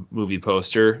movie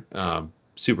poster.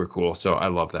 Super cool. So I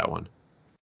love that one.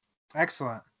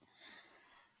 Excellent.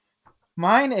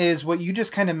 Mine is what you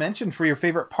just kind of mentioned for your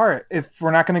favorite part. If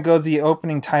we're not going to go the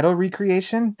opening title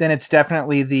recreation, then it's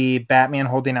definitely the Batman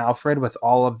holding Alfred with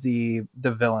all of the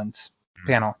villains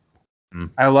panel.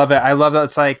 I love it. I love that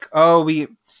it's like, oh,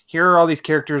 here are all these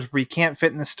characters we can't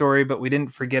fit in the story, but we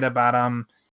didn't forget about them,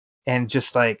 and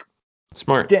just like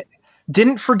smart.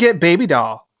 Didn't forget Baby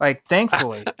Doll. Like,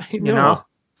 thankfully, you know,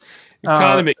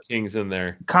 Condiment King's in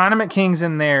there. Condiment King's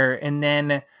in there, and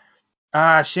then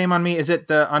shame on me. Is it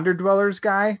the Underdwellers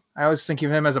guy? I always think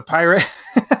of him as a pirate.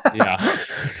 Yeah.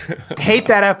 Hate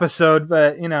that episode,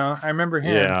 but I remember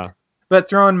him. Yeah. But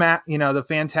throwing the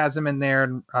Phantasm in there,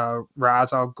 and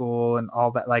Ra's al Ghul and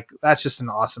all that, like, that's just an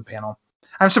awesome panel.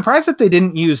 I'm surprised that they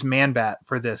didn't use Man-Bat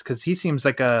for this, because he seems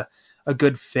like a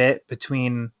good fit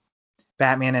between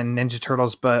Batman and Ninja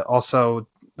Turtles, but also,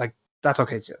 like, that's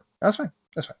okay too. That's fine.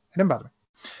 It didn't bother me.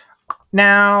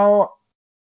 Now,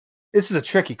 this is a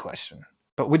tricky question,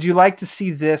 but would you like to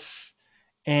see this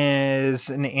as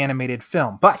an animated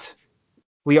film? But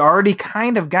we already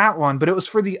kind of got one, but it was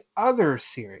for the other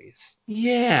series.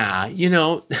 Yeah,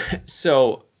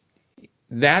 so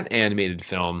that animated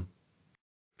film,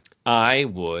 I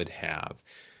would have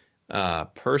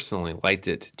personally liked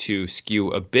it to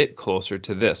skew a bit closer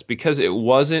to this, because it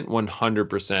wasn't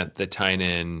 100% the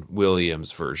Tynan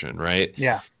Williams version, right?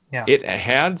 Yeah. It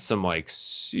had some like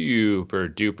super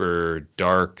duper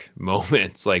dark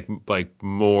moments, like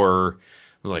more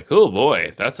like, oh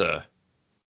boy,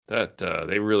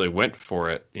 they really went for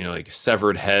it, like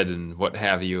severed head and what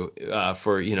have you,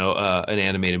 for an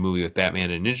animated movie with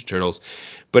Batman and Ninja Turtles.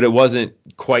 But it wasn't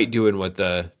quite doing what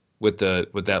that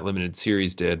limited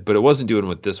series did, but it wasn't doing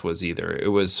what this was either. It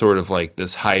was sort of like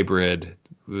this hybrid,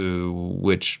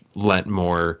 which lent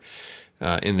more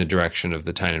in the direction of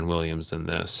the Tynan Williams than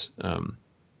this.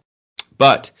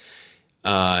 But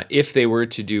if they were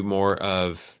to do more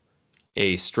of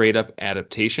a straight up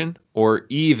adaptation or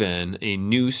even a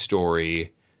new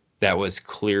story that was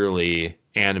clearly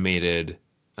animated,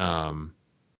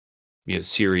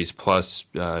 series plus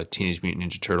Teenage Mutant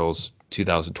Ninja Turtles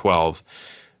 2012,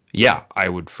 yeah, I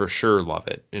would for sure love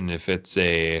it. And if it's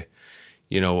a,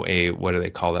 what do they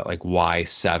call that? Like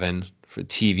Y7 for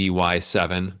TV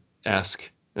Y7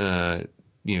 esque,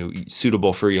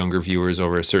 suitable for younger viewers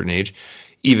over a certain age,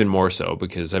 even more so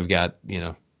because I've got,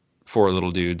 four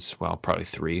little dudes, well, probably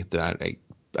three that I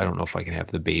don't know if I can have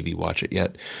the baby watch it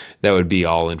yet. That would be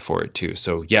all in for it too.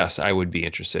 So yes, I would be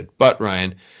interested. But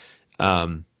Ryan,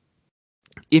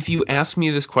 if you ask me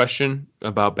this question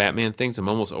about Batman things, I'm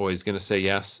almost always going to say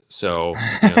yes. So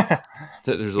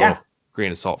there's a little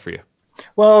grain of salt for you.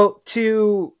 Well,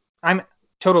 I'm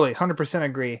totally 100%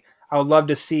 agree. I would love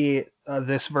to see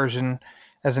this version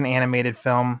as an animated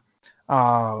film.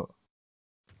 I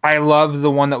love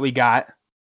the one that we got.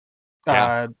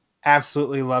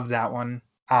 Absolutely love that one.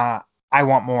 I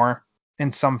want more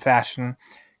in some fashion.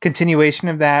 Continuation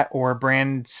of that or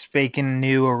brand spanking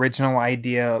new original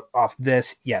idea off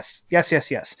this. Yes.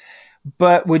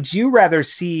 But would you rather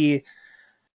see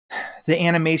the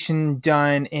animation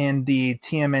done in the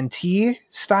TMNT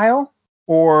style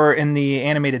or in the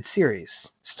animated series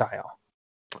style?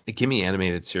 Give me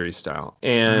animated series style.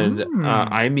 And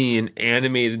I mean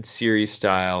animated series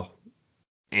style.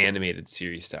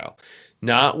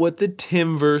 Not what the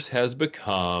Timverse has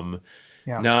become.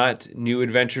 Yeah. Not New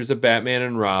Adventures of Batman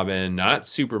and Robin. Not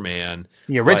Superman.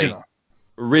 The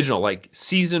original. Like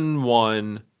season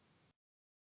 1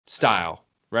 style,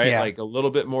 right? Yeah. Like a little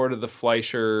bit more to the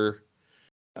Fleischer.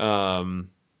 Give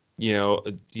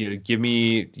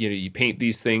me, you paint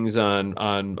these things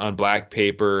on black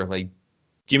paper. Like,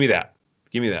 give me that.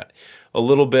 A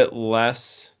little bit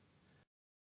less.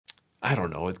 I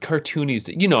don't know. It's cartoony.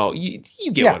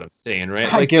 You get what I'm saying,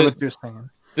 right? I get what you're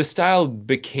saying. The style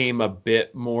became a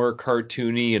bit more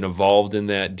cartoony and evolved in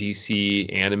that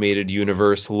DC animated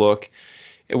universe look,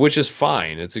 which is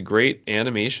fine. It's a great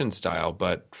animation style,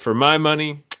 but for my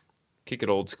money, kick it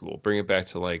old school. Bring it back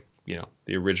to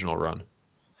the original run.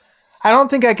 I don't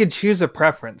think I could choose a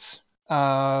preference.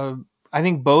 I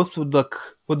think both would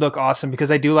look awesome because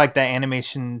I do like that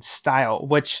animation style,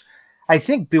 which I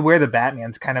think Beware the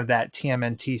Batman's kind of that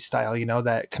TMNT style,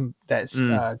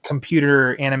 that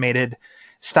computer animated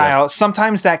style. Yep.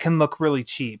 Sometimes that can look really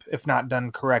cheap if not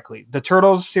done correctly. The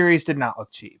Turtles series did not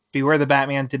look cheap. Beware the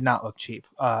Batman did not look cheap.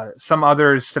 Some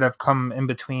others that have come in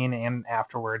between and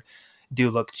afterward do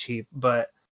look cheap,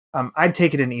 but I'd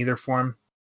take it in either form.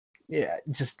 Yeah,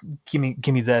 just give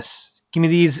me this. Give me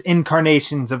these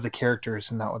incarnations of the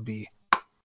characters, and that would be.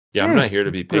 Yeah, I'm not here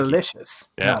to be picky. Delicious.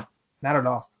 Yeah, no, not at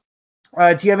all.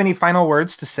 Do you have any final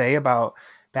words to say about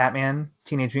Batman: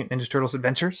 Teenage Mutant Ninja Turtles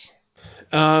Adventures?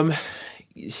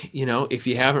 If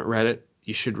you haven't read it,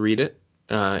 you should read it.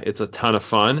 It's a ton of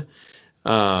fun.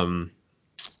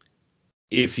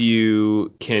 If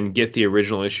you can get the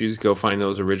original issues, go find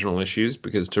those original issues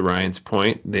because, to Ryan's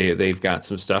point, they've got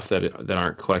some stuff that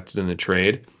aren't collected in the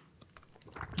trade.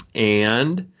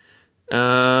 And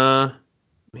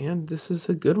man, this is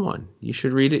a good one. You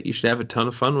should read it. You should have a ton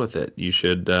of fun with it. You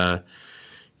should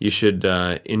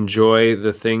enjoy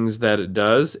the things that it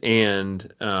does.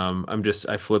 And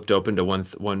I flipped open to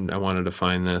one. I wanted to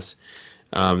find this.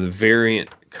 The variant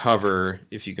cover,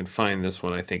 if you can find this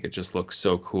one, I think it just looks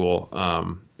so cool.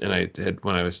 And I had,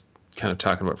 when I was kind of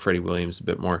talking about Freddie Williams a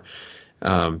bit more,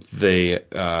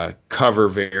 the cover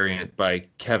variant by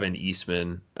Kevin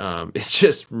Eastman, it's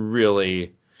just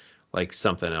really like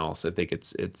something else. I think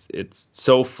it's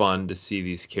so fun to see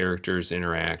these characters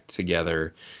interact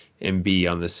together and be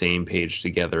on the same page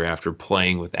together after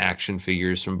playing with action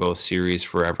figures from both series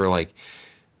forever. Like,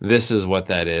 this is what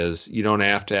that is. You don't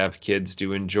have to have kids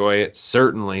to enjoy it.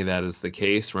 Certainly that is the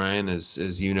case, Ryan,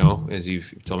 as you know, as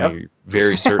you've told me, you're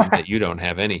very certain that you don't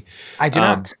have any. I do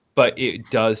not. But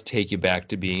it does take you back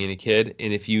to being a kid.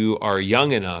 And if you are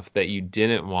young enough that you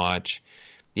didn't watch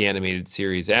the animated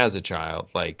series as a child,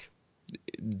 like,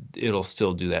 it'll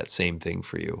still do that same thing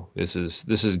for you. This is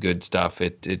good stuff.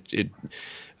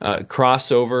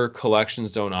 Crossover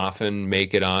collections don't often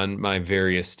make it on my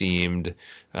very esteemed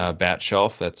bat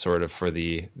shelf. That's sort of for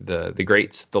the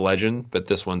greats, the legend, but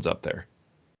this one's up there.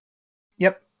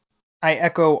 Yep, I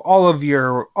echo all of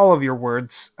your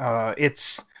words.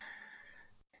 It's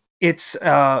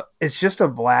just a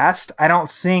blast. I don't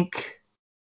think,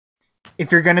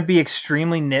 if you're going to be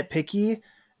extremely nitpicky,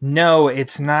 no,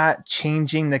 it's not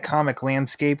changing the comic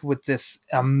landscape with this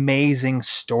amazing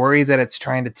story that it's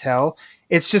trying to tell.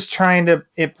 It's just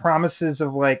it promises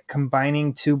of like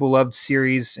combining two beloved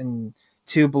series and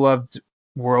two beloved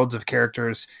worlds of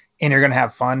characters, and you're going to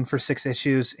have fun for 6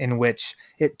 issues in which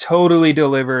it totally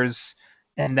delivers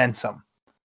and then some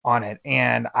on it.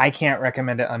 And I can't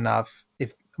recommend it enough.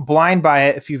 If blind buy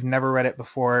it, if you've never read it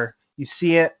before, you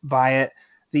see it, buy it.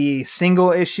 The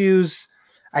single issues,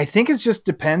 I think it just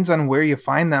depends on where you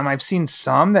find them. I've seen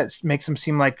some that makes them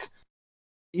seem like,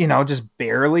 just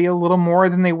barely a little more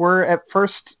than they were at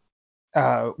first,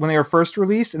 when they were first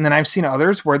released. And then I've seen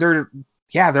others where they're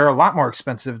a lot more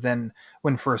expensive than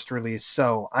when first released.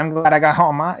 So I'm glad I got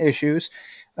all my issues,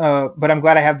 but I'm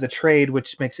glad I have the trade,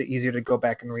 which makes it easier to go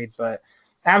back and read. But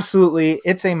absolutely,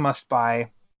 it's a must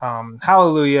buy.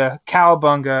 Hallelujah,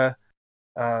 Cowabunga,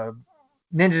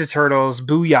 Ninja Turtles,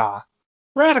 booyah.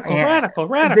 Radical.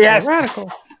 Yes.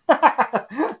 Radical.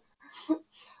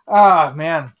 Oh,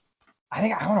 man. I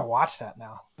think I want to watch that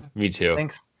now. Me too.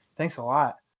 Thanks a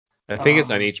lot. I think it's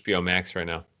on HBO Max right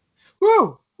now.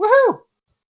 Woohoo!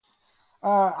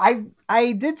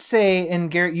 I did say, and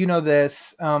Garrett, you know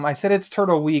this, I said it's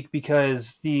Turtle Week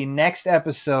because the next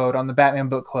episode on the Batman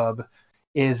Book Club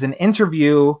is an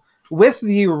interview with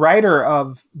the writer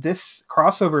of this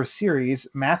crossover series,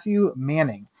 Matthew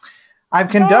Manning. I've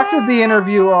conducted the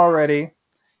interview already.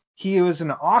 He was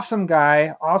an awesome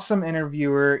guy, awesome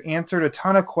interviewer, answered a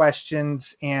ton of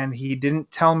questions, and he didn't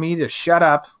tell me to shut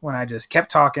up when I just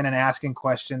kept talking and asking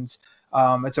questions.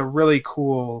 It's a really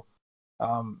cool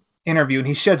interview, and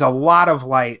he sheds a lot of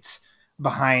light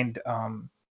behind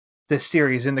this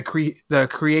series and the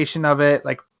creation of it,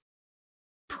 like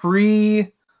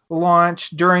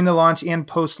pre-launch, during the launch, and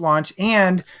post-launch.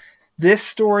 And this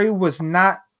story was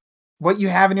not what you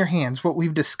have in your hands. What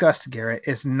we've discussed, Garrett,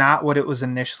 is not what it was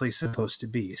initially supposed to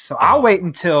be. So I'll wait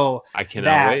until I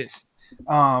cannot wait.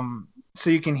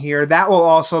 So you can hear that. Will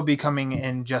also be coming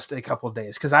in just a couple of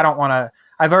days, because I don't want to.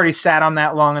 I've already sat on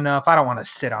that long enough. I don't want to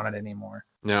sit on it anymore.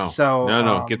 No. So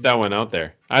no, get that one out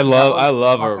there. I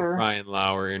love a Ryan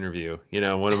Lauer interview.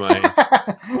 One of my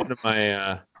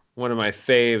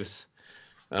faves.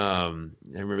 I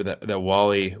remember that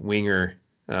Wally Winger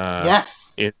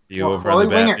interview over on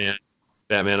the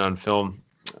Batman on Film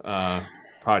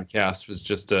podcast was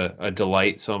just a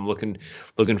delight. So I'm looking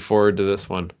forward to this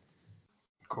one.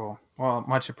 Cool. Well,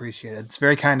 much appreciated. It's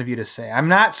very kind of you to say. I'm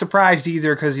not surprised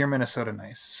either, because you're Minnesota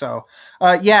nice. So,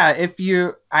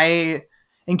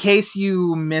 in case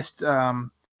you missed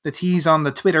the tease on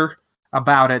the Twitter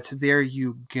about it, there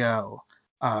you go.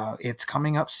 It's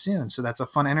coming up soon, so that's a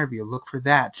fun interview. Look for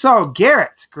that. So,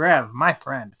 Garrett Grev, my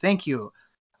friend, thank you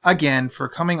again for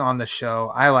coming on the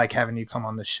show. I like having you come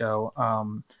on the show.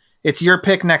 It's your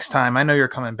pick next time. I know you're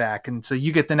coming back, and so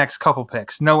you get the next couple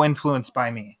picks. No influence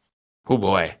by me. Oh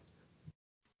boy.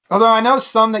 Although I know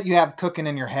some that you have cooking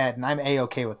in your head, and I'm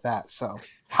A-okay with that. So,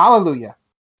 hallelujah.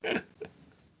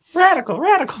 Radical.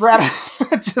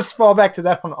 Just fall back to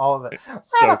that on all of it.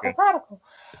 Radical.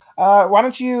 Why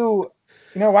don't you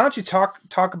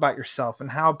talk about yourself and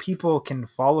how people can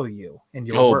follow you in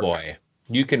your work? Oh boy.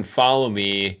 You can follow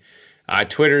me.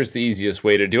 Twitter's the easiest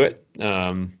way to do it.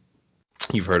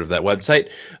 You've heard of that website.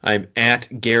 I'm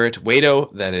at Garrett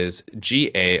Wato. That is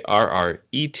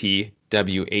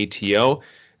GarretWato.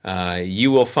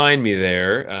 You will find me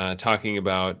there talking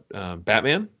about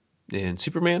Batman and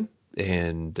Superman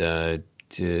and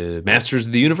Masters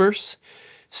of the Universe,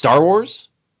 Star Wars,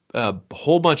 a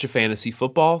whole bunch of fantasy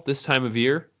football this time of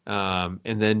year. And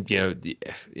then,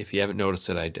 if you haven't noticed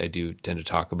it, I do tend to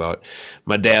talk about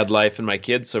my dad life and my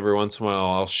kids. So every once in a while,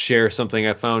 I'll share something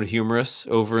I found humorous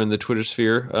over in the Twitter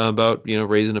sphere about,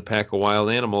 raising a pack of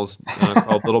wild animals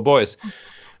called little boys.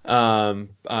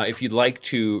 If you'd like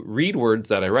to read words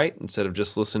that I write instead of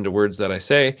just listen to words that I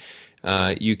say,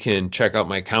 you can check out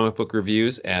my comic book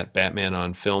reviews at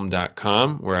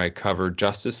batmanonfilm.com, where I cover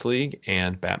Justice League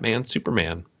and Batman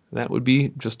Superman. That would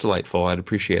be just delightful. I'd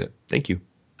appreciate it. Thank you.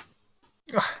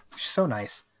 So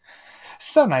nice.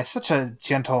 Such a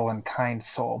gentle and kind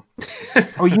soul.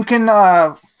 Well, you can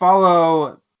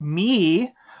follow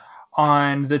me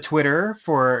on the Twitter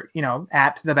for,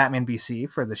 at the Batman BC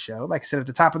for the show. Like I said at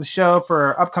the top of the show,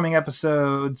 for upcoming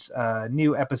episodes,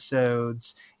 new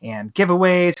episodes, and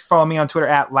giveaways. Follow me on Twitter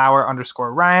at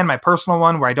Lauer_Ryan, my personal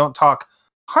one, where I don't talk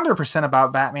 100%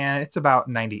 about Batman. It's about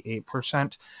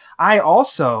 98%. I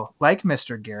also, like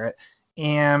Mr. Garrett,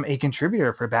 am a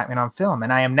contributor for Batman on Film,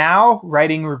 and I am now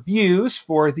writing reviews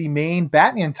for the main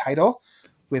Batman title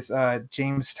with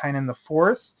James Tynion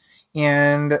IV.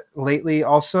 And lately,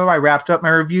 also, I wrapped up my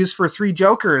reviews for 3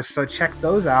 Jokers, so check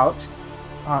those out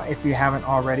if you haven't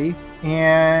already.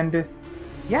 And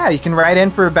yeah, you can write in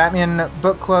for a Batman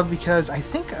Book Club, because I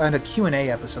think a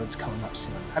Q&A episode's coming up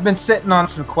soon. I've been sitting on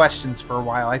some questions for a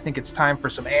while. I think it's time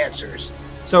for some answers.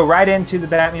 So write into the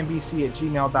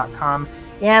batmanbc@gmail.com.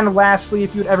 And lastly,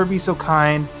 if you'd ever be so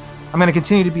kind, I'm going to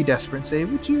continue to be desperate and say,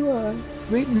 would you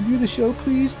rate and review the show,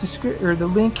 please? The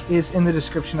link is in the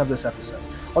description of this episode.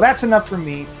 Well, that's enough for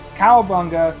me.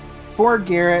 Cowabunga. For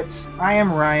Garrett, I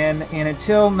am Ryan, and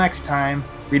until next time,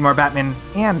 read more Batman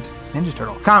and Ninja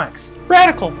Turtle comics.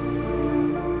 Radical!